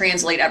able to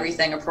translate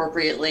everything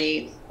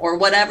appropriately, or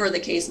whatever the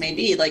case may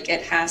be, like,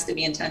 it has to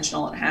be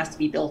intentional, it has to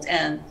be built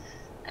in.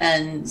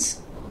 And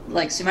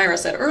like Sumaira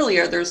said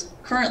earlier, there's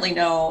currently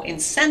no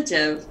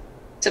incentive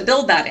to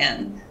build that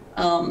in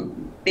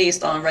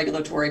based on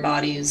regulatory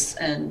bodies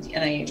and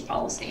NIH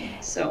policy.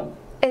 So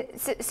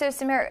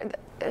Sumaira,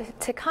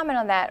 to comment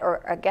on that,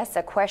 or I guess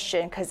a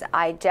question, because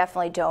I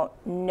definitely don't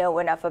know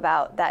enough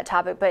about that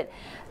topic, but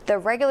the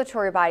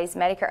regulatory bodies,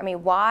 Medicare, I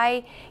mean,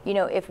 why,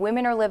 if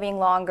women are living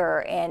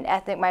longer and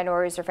ethnic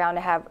minorities are found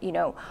to have,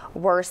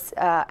 worse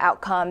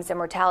outcomes and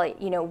mortality,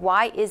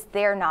 why is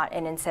there not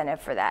an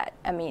incentive for that?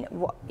 I mean,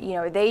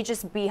 are they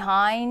just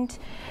behind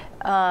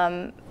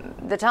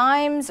the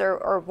times,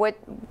 or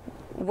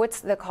what's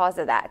the cause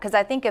of that? Because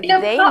I think if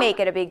they make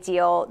it a big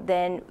deal,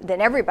 then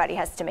everybody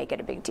has to make it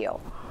a big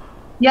deal.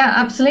 Yeah,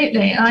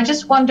 absolutely. I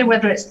just wonder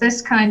whether it's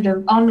this kind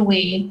of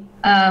ennui,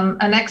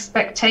 an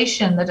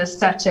expectation that has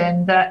set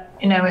in that,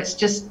 it's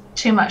just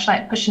too much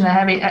like pushing a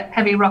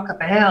heavy rock up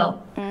a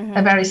hill,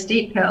 a very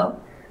steep hill.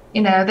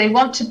 They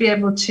want to be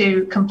able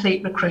to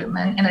complete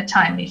recruitment in a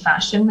timely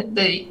fashion.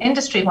 The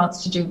industry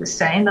wants to do the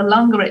same. The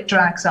longer it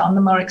drags on, the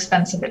more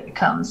expensive it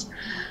becomes,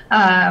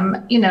 and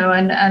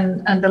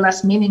the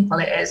less meaningful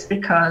it is,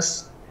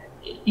 because,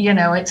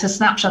 it's a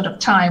snapshot of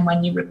time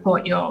when you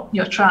report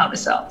your trial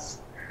results.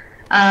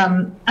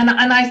 And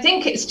I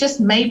think it's just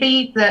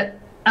maybe that,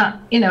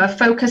 a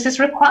focus is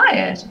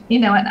required,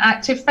 an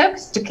active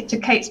focus, to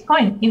Kate's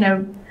point,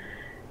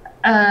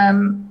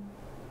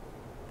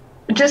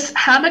 just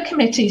have a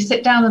committee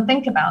sit down and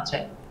think about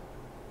it.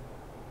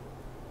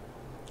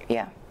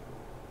 Yeah.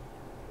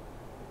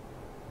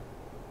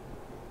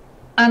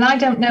 And I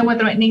don't know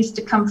whether it needs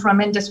to come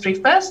from industry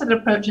first that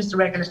approaches the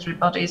regulatory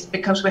bodies,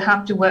 because we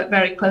have to work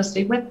very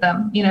closely with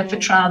them, for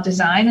trial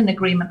design and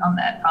agreement on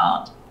their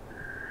part.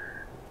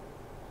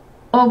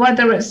 Or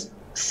whether it's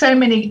so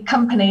many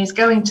companies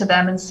going to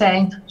them and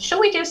saying, should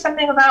we do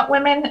something about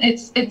women?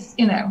 It's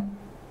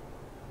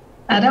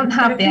I don't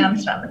have the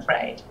answer, I'm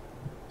afraid.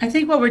 I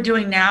think what we're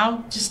doing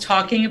now, just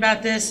talking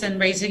about this and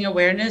raising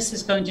awareness,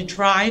 is going to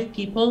drive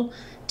people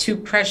to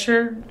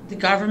pressure the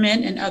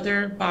government and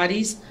other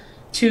bodies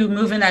to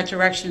move in that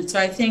direction. So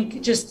I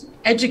think just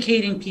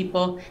educating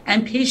people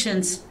and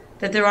patients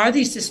that there are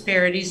these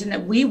disparities and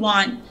that we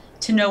want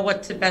to know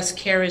what the best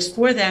care is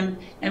for them,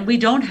 and we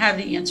don't have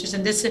the answers,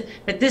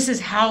 but this is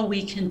how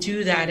we can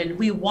do that, and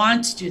we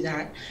want to do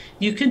that.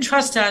 You can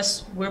trust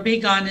us. We're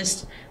being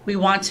honest. We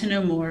want to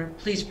know more.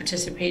 Please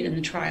participate in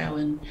the trial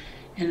and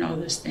all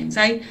those things.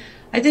 I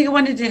think I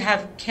wanted to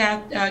have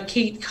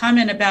Kate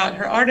comment about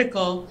her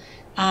article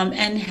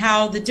and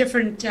how the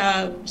different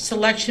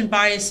selection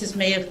biases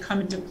may have come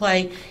into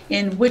play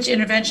in which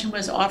intervention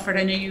was offered.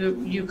 I know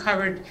you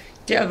covered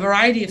a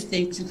variety of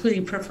things,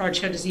 including peripheral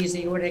arterial disease,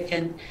 aortic,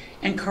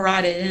 and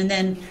carotid, and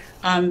then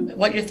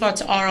what your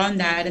thoughts are on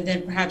that, and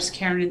then perhaps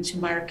Caron and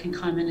Sumaira can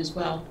comment as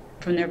well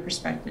from their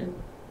perspective.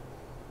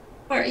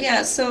 Sure,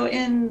 yeah, so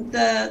in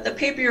the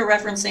paper you're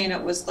referencing,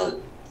 it was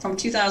from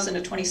 2000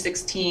 to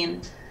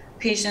 2016,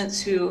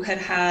 patients who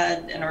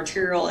had an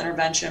arterial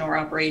intervention or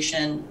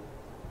operation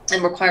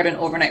and required an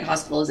overnight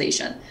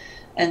hospitalization.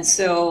 And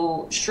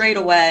so straight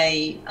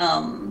away,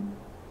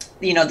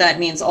 that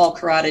means all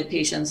carotid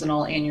patients and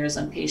all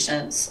aneurysm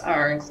patients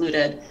are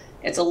included.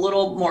 It's a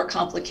little more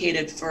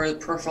complicated for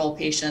peripheral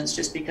patients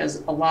just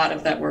because a lot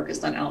of that work is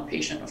done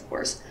outpatient, of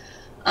course.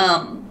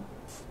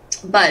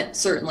 But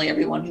certainly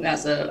everyone who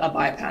has a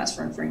bypass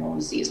for infringement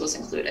disease was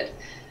included.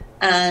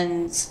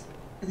 And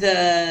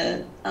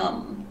the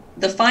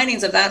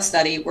findings of that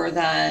study were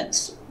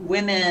that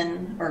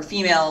women or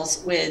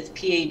females with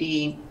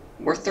PAD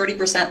were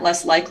 30%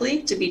 less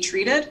likely to be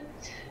treated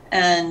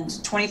and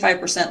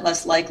 25%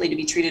 less likely to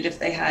be treated if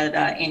they had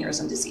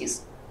aneurysm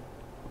disease.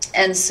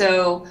 And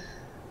so,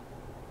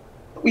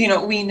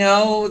 we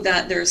know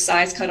that there's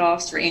size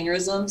cutoffs for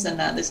aneurysms and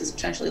that this is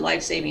potentially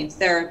life-saving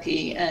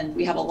therapy. And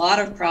we have a lot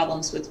of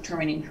problems with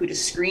determining who to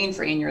screen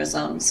for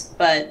aneurysms.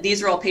 But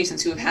these are all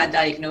patients who have had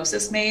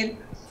diagnosis made,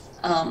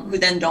 who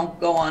then don't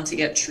go on to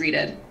get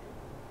treated.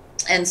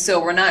 And so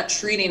we're not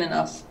treating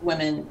enough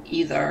women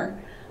either.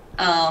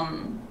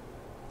 And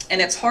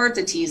it's hard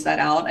to tease that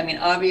out. I mean,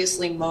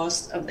 obviously,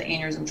 most of the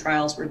aneurysm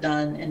trials were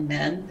done in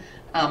men.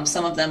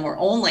 Some of them were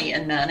only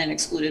in men and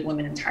excluded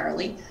women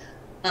entirely.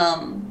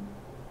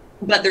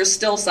 But there's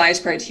still size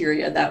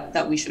criteria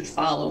that we should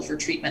follow for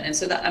treatment. And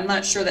so that I'm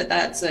not sure that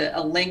that's a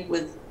link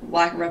with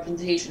lack of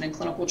representation in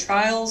clinical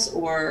trials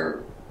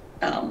or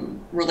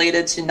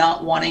related to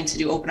not wanting to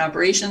do open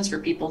operations for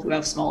people who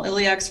have small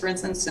iliacs, for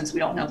instance, since we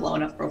don't have low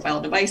enough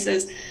profile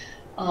devices.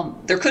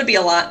 There could be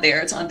a lot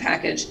there to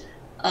unpackage.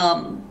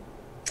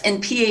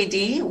 In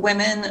PAD,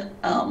 women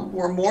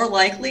were more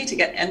likely to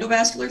get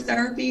endovascular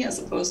therapy as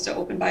opposed to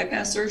open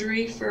bypass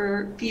surgery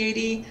for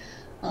PAD.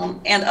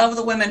 And of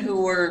the women who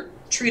were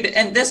treated,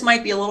 and this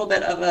might be a little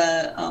bit of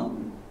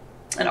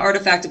an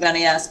artifact of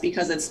NAS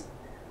because it's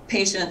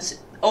patients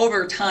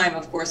over time,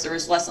 of course, there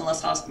was less and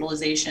less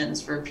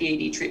hospitalizations for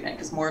PAD treatment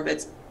because more of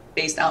it's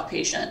based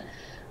outpatient.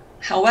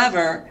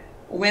 However,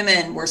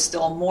 women were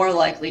still more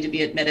likely to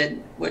be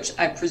admitted, which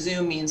I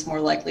presume means more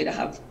likely to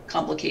have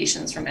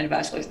complications from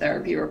endovascular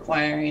therapy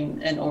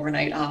requiring an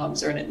overnight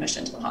OBS or an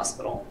admission to the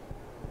hospital.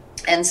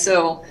 And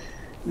so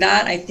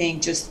that, I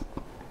think, just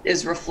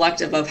is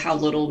reflective of how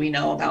little we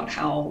know about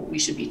how we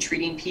should be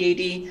treating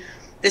PAD.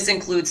 this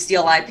includes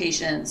CLI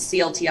patients,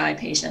 CLTI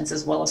patients,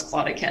 as well as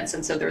claudicants.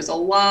 And so there's a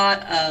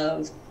lot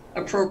of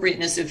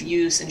appropriateness of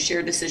use and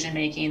shared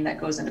decision-making that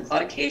goes into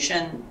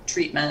claudication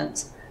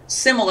treatment,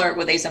 similar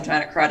with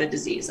asymptomatic carotid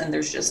disease. And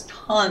there's just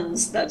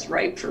tons that's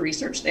ripe for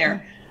research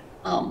there.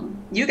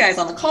 You guys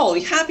on the call will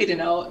be happy to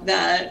know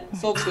that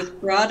folks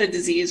with carotid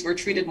disease were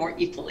treated more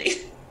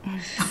equally.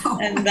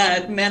 And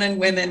that men and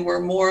women were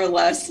more or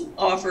less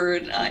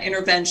offered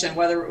intervention,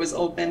 whether it was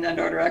open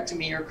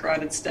endarterectomy or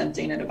carotid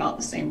stenting, at about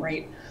the same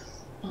rate.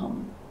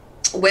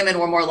 Women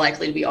were more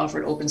likely to be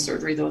offered open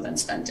surgery, though, than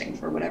stenting,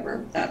 for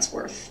whatever that's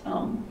worth.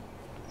 I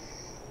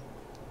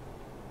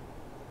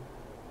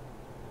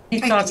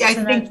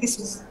think this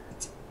is,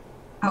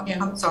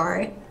 I'm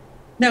sorry.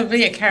 No, but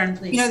yeah, Karen,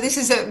 please. This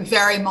is a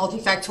very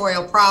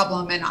multifactorial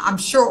problem, and I'm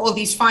sure all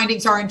these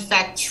findings are in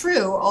fact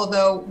true,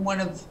 although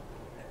one of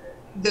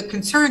the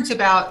concerns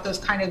about those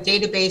kind of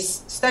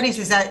database studies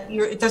is that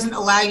it doesn't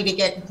allow you to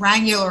get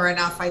granular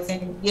enough, I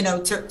think,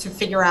 to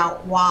figure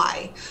out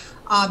why.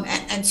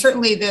 And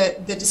certainly the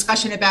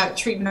discussion about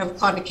treatment of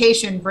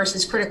claudication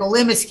versus critical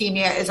limb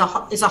ischemia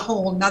is a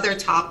whole nother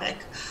topic.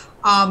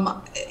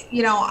 I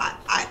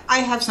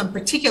have some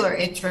particular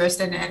interest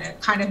and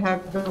kind of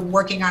have been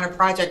working on a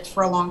project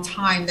for a long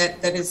time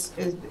that has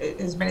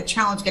been a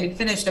challenge getting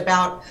finished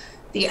about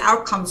the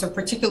outcomes of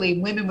particularly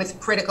women with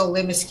critical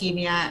limb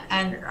ischemia,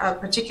 and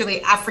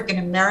particularly African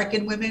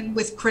American women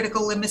with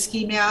critical limb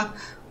ischemia,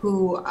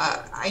 who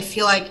I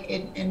feel like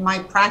in my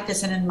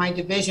practice and in my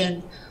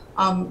division,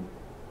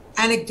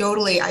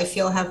 anecdotally, I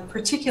feel have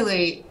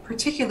particularly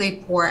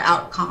poor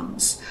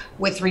outcomes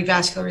with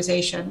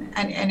revascularization,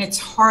 and it's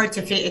hard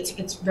to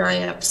it's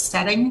very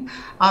upsetting,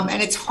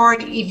 and it's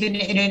hard even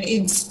in an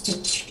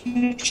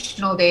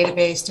institutional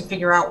database to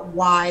figure out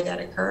why that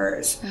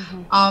occurs.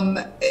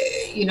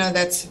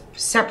 That's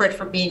separate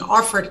from being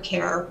offered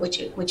care, which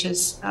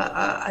is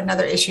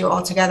another issue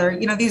altogether.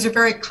 These are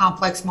very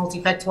complex,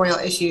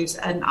 multifactorial issues,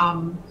 and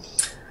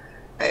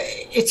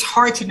it's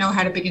hard to know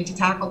how to begin to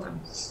tackle them.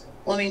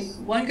 Well, I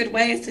mean, one good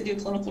way is to do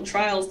clinical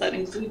trials that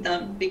include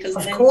them, because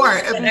of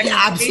course,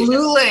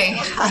 absolutely,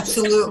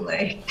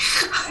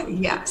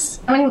 yes.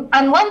 I mean,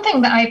 and one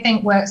thing that I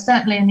think works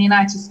certainly in the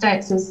United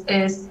States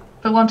is,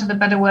 for want of a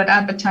better word,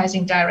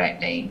 advertising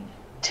directly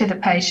to the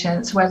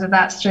patients, whether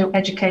that's through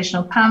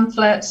educational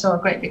pamphlets or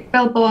great big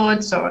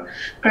billboards or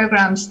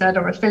programs that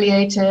are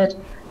affiliated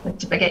with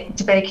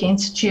DEBAKEY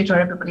Institute or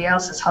everybody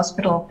else's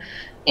hospital,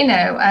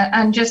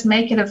 and just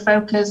make it a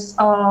focus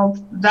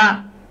of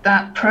that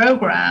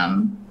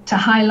program to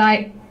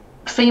highlight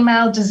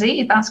female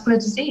disease, vascular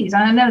disease.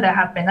 And I know there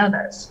have been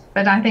others,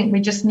 but I think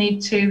we just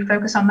need to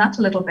focus on that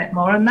a little bit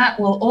more. And that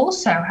will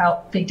also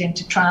help feed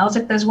into trials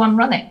if there's one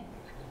running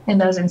in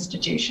those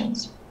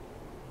institutions.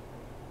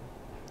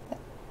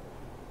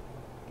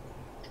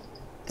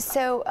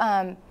 So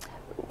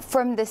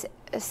from this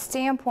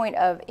standpoint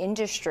of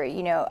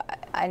industry,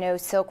 I know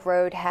Silk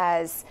Road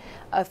has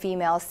a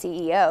female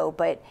CEO,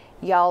 but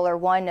y'all are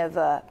one of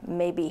a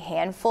maybe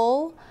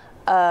handful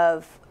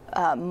of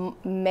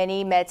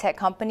many med tech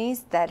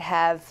companies that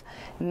have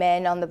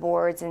men on the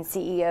boards and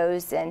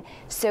CEOs. And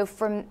so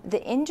from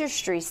the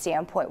industry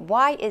standpoint,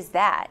 why is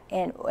that?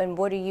 And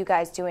what are you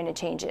guys doing to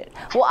change it?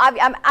 Well,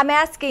 I'm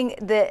asking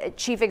the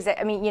chief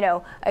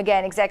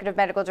again, executive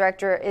medical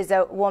director is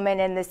a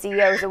woman and the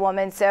CEO is a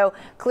woman. So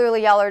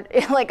clearly y'all are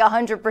like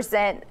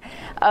 100%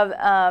 of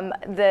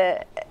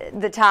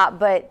the top.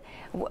 But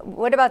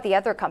what about the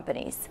other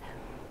companies?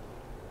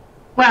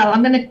 Well,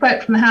 I'm going to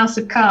quote from the House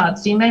of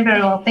Cards. You may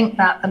very well think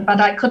that, but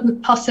I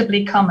couldn't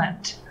possibly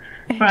comment.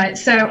 Right.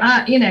 So,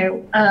 I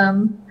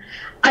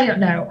don't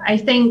know. I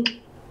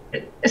think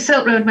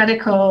Silk Road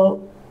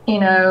Medical,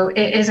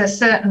 it is a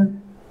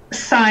certain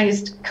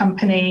sized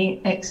company.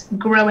 It's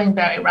growing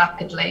very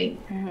rapidly.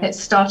 Mm-hmm. It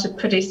started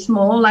pretty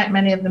small, like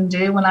many of them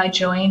do when I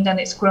joined, and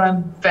it's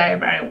grown very,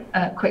 very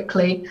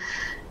quickly.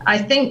 I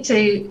think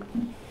to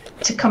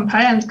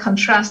compare and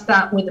contrast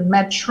that with a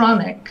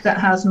Medtronic that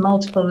has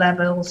multiple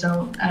levels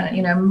and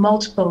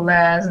multiple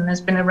layers and has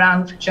been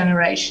around for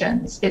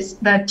generations,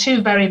 they're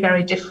two very,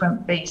 very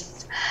different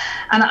beasts.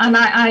 And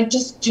I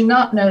just do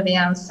not know the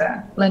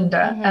answer,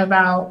 Linda, mm-hmm.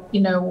 about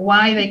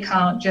why they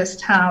can't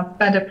just have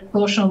better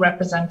proportional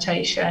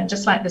representation,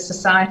 just like the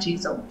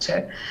societies ought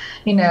to,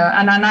 and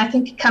I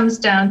think it comes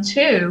down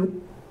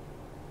to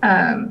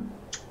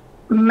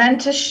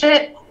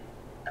mentorship,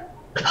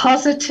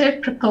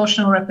 positive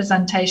proportional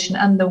representation,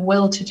 and the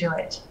will to do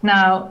it.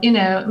 Now,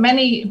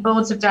 many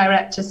boards of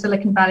directors,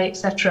 Silicon Valley,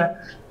 etc.,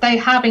 they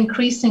have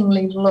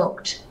increasingly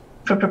looked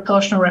for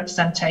proportional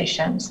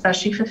representation,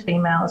 especially for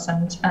females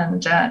and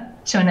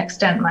to an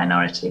extent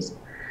minorities.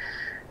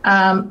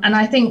 And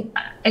I think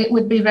it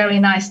would be very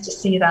nice to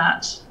see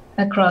that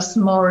across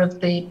more of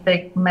the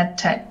big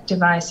medtech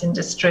device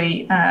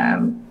industry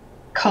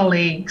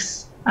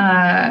colleagues.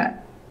 But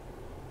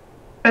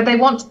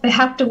they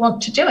have to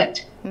want to do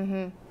it.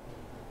 Mm-hmm.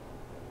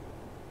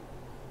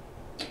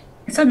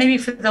 I thought maybe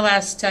for the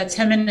last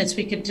 10 minutes,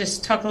 we could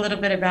just talk a little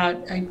bit about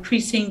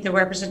increasing the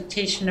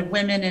representation of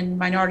women and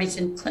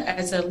minorities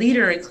as a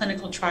leader in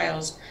clinical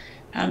trials.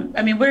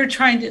 I mean,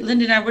 Linda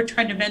and I, we're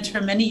trying to mentor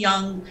many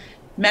young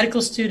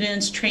medical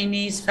students,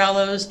 trainees,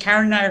 fellows.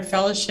 Caron and I are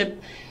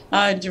fellowship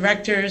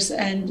directors,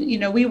 and, you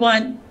know, we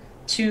want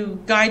to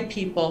guide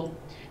people.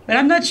 But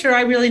I'm not sure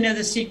I really know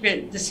the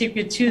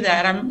secret to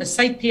that. I'm a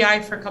site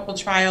PI for a couple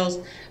trials.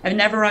 I've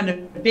never run a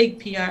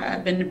big PI.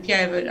 I've been a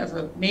PI of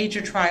a major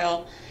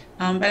trial.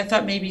 But I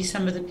thought maybe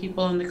some of the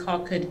people on the call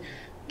could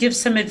give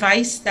some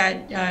advice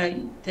that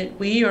that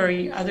we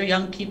or other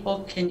young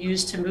people can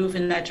use to move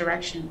in that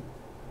direction.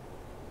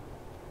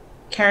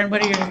 Caron,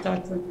 what are your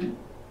thoughts on that?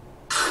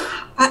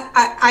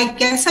 I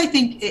guess I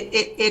think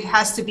it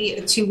has to be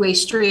a two-way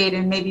street,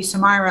 and maybe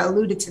Sumaira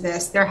alluded to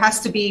this. There has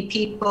to be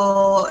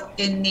people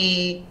in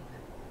the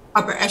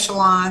upper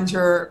echelons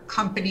or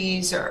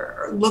companies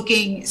or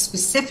looking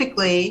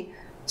specifically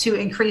to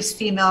increase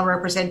female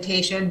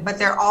representation, but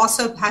there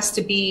also has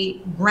to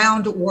be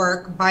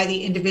groundwork by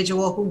the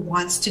individual who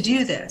wants to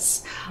do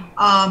this.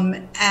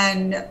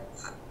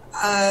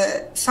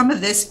 Some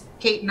of this,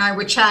 Kate and I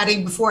were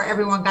chatting before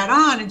everyone got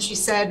on, and she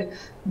said,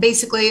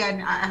 basically,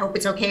 and I hope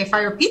it's okay if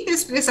I repeat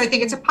this because I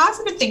think it's a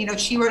positive thing, you know,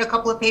 she wrote a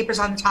couple of papers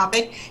on the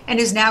topic and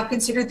is now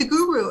considered the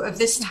guru of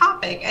this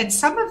topic. And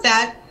some of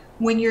that,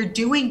 when you're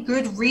doing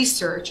good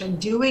research and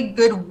doing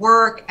good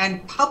work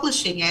and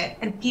publishing it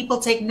and people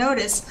take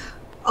notice,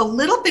 a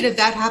little bit of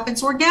that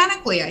happens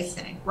organically, I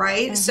think,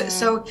 right? Mm-hmm.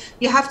 So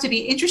you have to be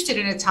interested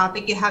in a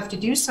topic, you have to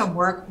do some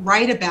work,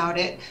 write about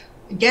it,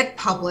 get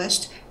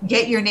published,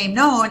 get your name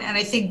known, and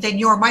I think then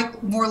you're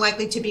more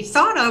likely to be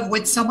thought of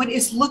when someone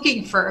is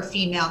looking for a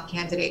female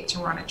candidate to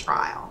run a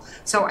trial.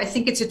 So I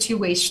think it's a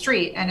two-way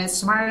street, and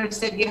as Sumaira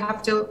said, you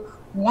have to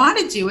want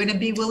to do it and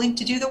be willing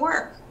to do the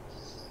work.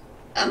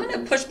 I'm going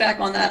to push back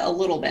on that a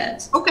little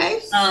bit. Okay.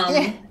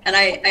 And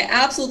I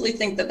absolutely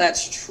think that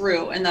that's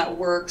true and that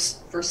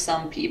works for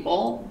some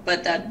people,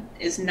 but that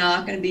is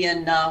not going to be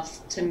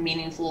enough to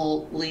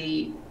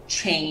meaningfully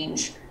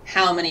change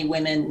how many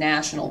women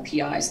national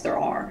PIs there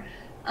are.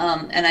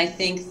 And I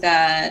think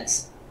that,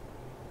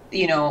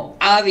 you know,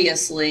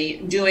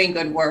 obviously doing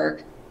good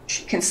work,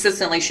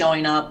 consistently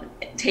showing up,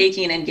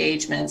 taking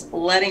engagements,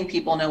 letting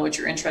people know what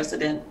you're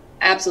interested in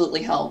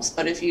absolutely helps.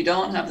 But if you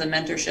don't have the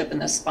mentorship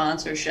and the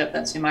sponsorship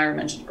that Sumaira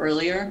mentioned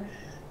earlier,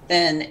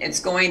 then it's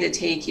going to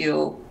take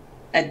you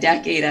a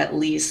decade at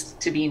least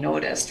to be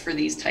noticed for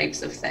these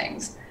types of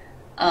things.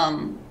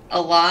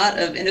 A lot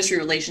of industry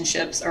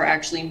relationships are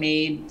actually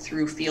made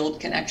through field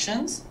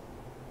connections.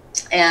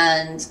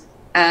 And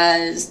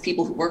as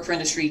people who work for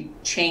industry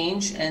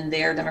change in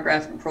their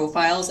demographic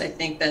profiles, I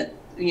think that,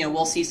 you know,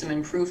 we'll see some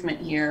improvement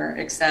here,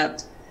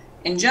 except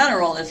in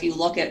general, if you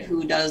look at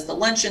who does the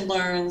lunch and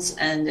learns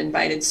and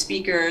invited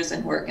speakers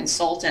and who are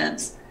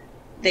consultants,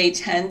 they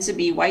tend to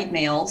be white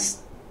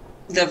males.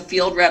 The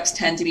field reps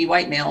tend to be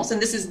white males,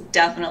 and this is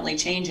definitely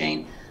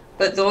changing.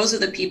 But those are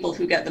the people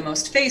who get the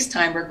most face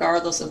time,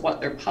 regardless of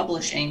what they're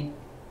publishing.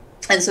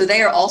 And so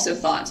they are also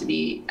thought to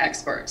be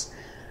experts,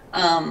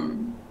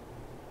 and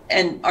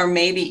are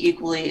maybe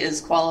equally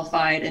as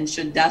qualified and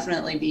should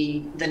definitely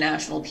be the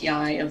national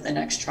PI of the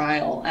next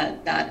trial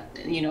at that,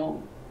 you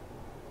know,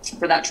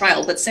 for that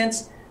trial. But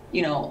since,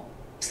 you know,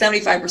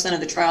 75% of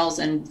the trials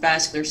in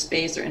vascular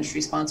space are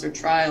industry-sponsored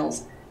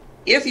trials,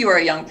 if you are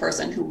a young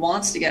person who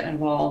wants to get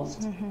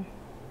involved, mm-hmm.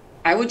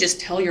 I would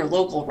just tell your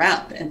local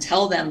rep and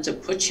tell them to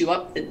put you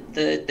up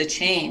the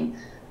chain,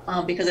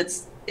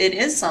 because it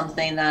is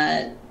something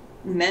that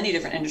many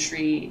different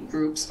industry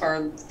groups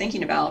are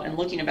thinking about and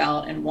looking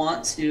about and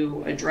want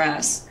to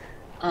address,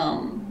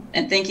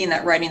 and thinking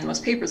that writing the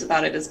most papers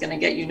about it is going to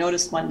get you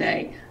noticed one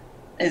day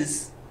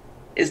is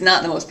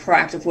not the most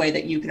proactive way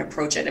that you can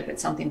approach it if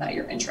it's something that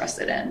you're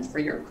interested in for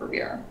your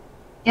career.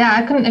 Yeah,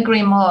 I couldn't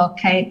agree more,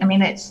 Kate. I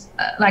mean, it's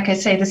like I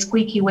say, the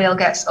squeaky wheel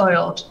gets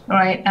oiled,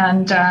 right?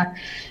 And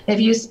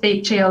if you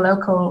speak to your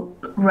local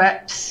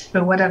reps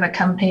for whatever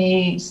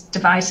companies,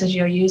 devices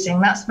you're using,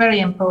 that's very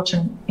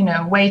important, you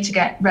know, way to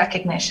get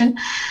recognition.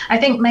 I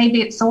think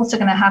maybe it's also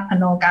going to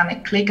happen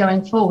organically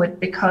going forward,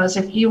 because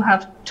if you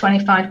have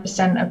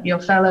 25% of your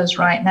fellows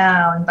right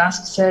now in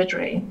vascular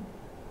surgery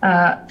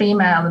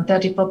female and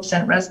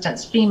 34%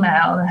 residents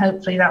female, and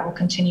hopefully that will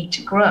continue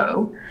to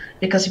grow.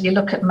 Because if you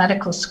look at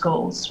medical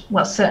schools,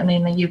 well, certainly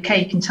in the UK,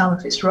 you can tell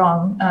if it's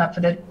wrong for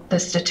the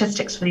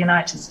statistics for the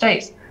United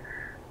States,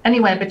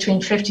 anywhere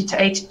between 50 to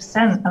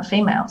 80% are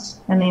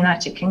females in the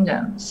United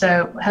Kingdom.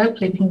 So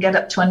hopefully we can get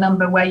up to a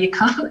number where you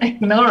can't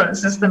ignore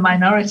us as the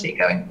minority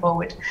going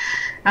forward.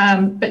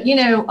 But, you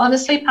know,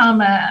 honestly,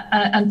 Palma,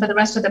 and for the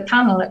rest of the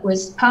panel, it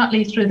was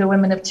partly through the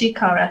Women of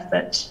TCAR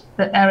effort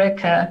that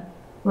Erica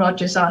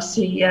Rogers, our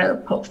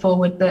CEO, put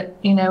forward that,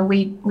 you know,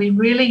 we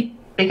really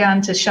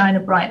began to shine a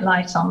bright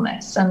light on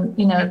this. And,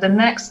 you know, the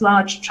next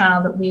large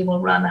trial that we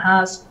will run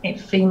has a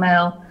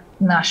female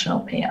national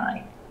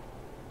PI.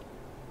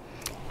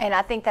 And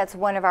I think that's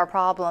one of our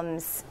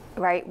problems,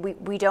 right?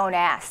 We don't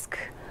ask.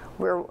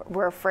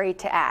 we're afraid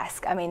to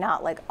ask. I mean,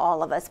 not like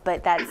all of us,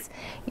 but that's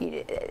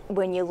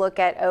when you look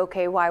at,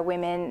 okay, why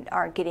women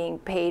aren't getting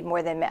paid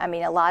more than men. I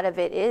mean, a lot of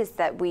it is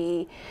that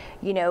we,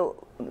 you know,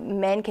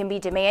 men can be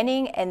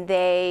demanding and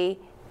they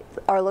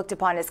are looked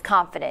upon as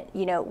confident.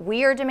 You know,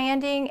 we are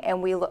demanding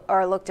and we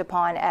are looked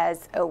upon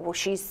as, oh, well,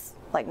 she's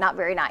like not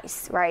very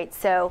nice, right?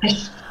 So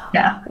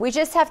Yeah. we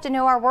just have to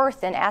know our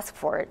worth and ask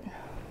for it.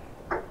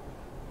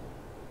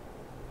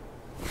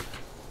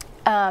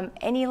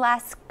 Any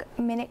last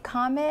minute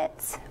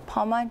comments?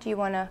 Palma, do you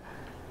want to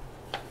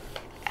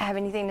have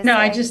anything to say? No,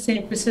 I just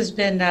think this has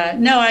been,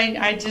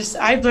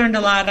 I've learned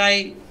a lot.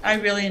 I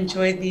really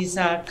enjoyed these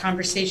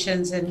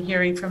conversations and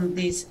hearing from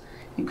these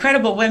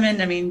incredible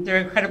women. I mean, they're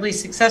incredibly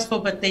successful,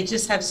 but they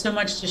just have so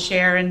much to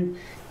share. And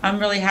I'm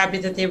really happy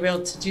that they were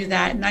able to do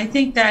that. And I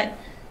think that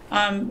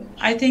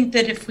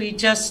if we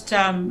just,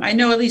 I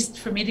know at least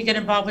for me to get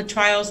involved with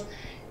trials,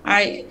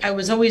 I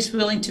was always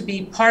willing to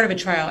be part of a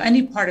trial,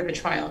 any part of a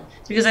trial,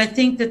 because I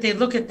think that they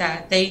look at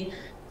that. They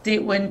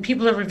when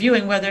people are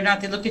reviewing whether or not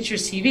they look at your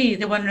CV,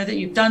 they want to know that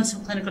you've done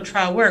some clinical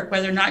trial work,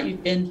 whether or not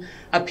you've been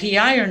a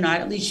PI or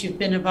not, at least you've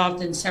been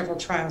involved in several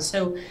trials.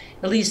 So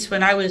at least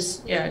when I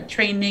was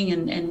training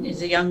and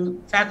as a young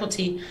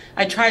faculty,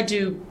 I tried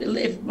to,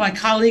 if my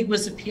colleague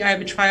was a PI of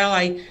a trial,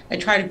 I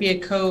tried to be a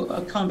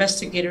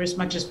co-investigator as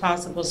much as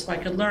possible so I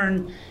could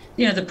learn,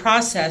 you know, the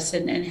process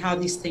and how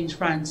these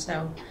things run.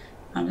 So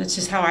that's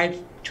just how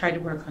I've tried to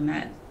work on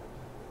that.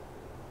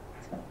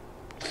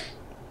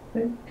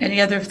 Any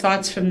other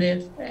thoughts from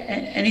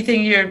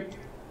anything you're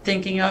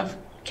thinking of,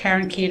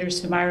 Karen, Kate, or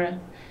Sumaira?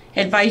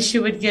 Advice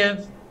you would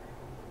give?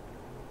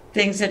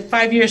 Things that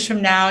 5 years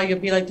from now, you'll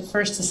be like the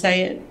first to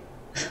say it.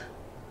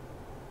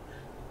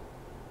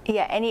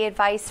 Yeah, any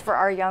advice for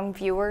our young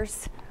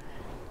viewers?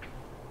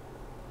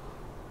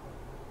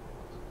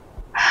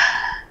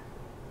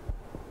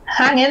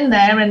 Hang in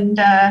there and,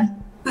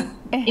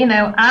 you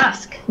know,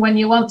 ask when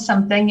you want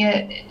something.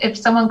 If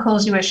someone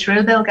calls you a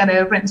shrew, they'll get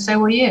over it and so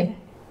will you.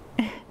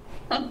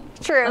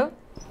 True.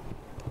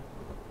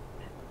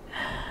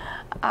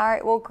 All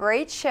right. Well,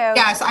 great show.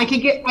 Yes, I can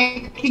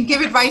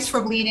give advice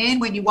from Lean In.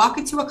 When you walk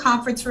into a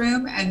conference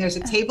room and there's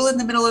a table in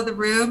the middle of the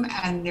room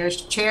and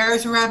there's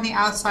chairs around the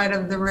outside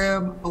of the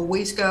room,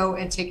 always go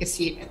and take a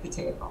seat at the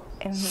table.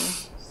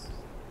 Mm-hmm.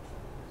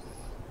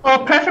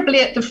 Or preferably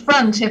at the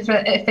front if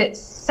it's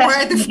set or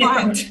at the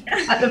front.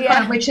 At the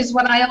front, which is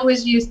what I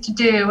always used to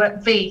do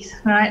at Beath.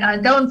 Right, I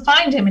go and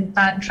find him in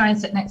fact and try and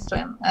sit next to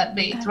him at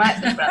Beath, right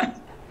at the front.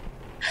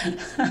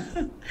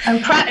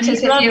 And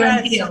practice if you're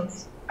in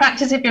heels.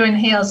 Practice if you're in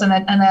heels and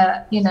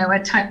a you know, a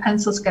tight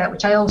pencil skirt,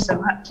 which I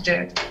also had to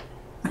do.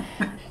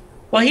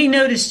 Well, he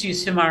noticed you,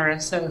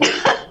 Sumaira, so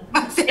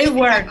it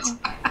worked.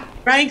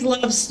 Frank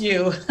loves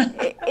you.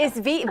 Is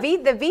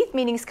the Beath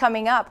meeting's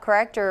coming up,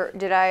 correct? Or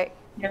did I?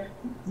 Yeah.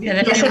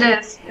 Yes, it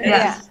is. Yes.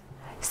 Yeah.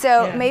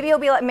 So Yeah. maybe it'll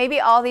be like, maybe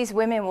all these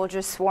women will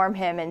just swarm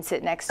him and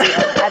sit next to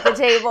him at the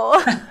table.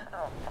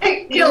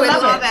 He'll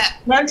love it.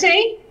 Won't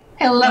he?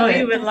 He'll love it.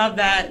 He would love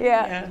that.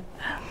 Yeah.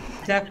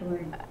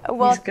 Definitely.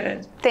 Well, he's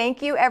good.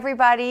 Thank you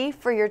everybody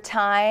for your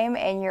time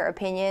and your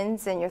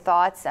opinions and your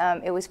thoughts.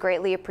 It was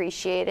greatly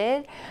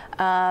appreciated.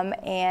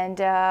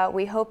 And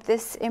we hope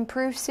this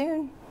improves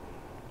soon.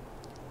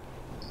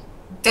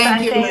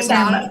 Thank you. Thank It's you an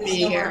so honor much. to be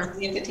here.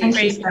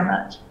 Thank you so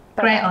much.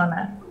 Great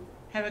honor.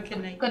 Have a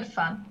good night. Good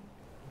fun.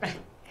 Bye.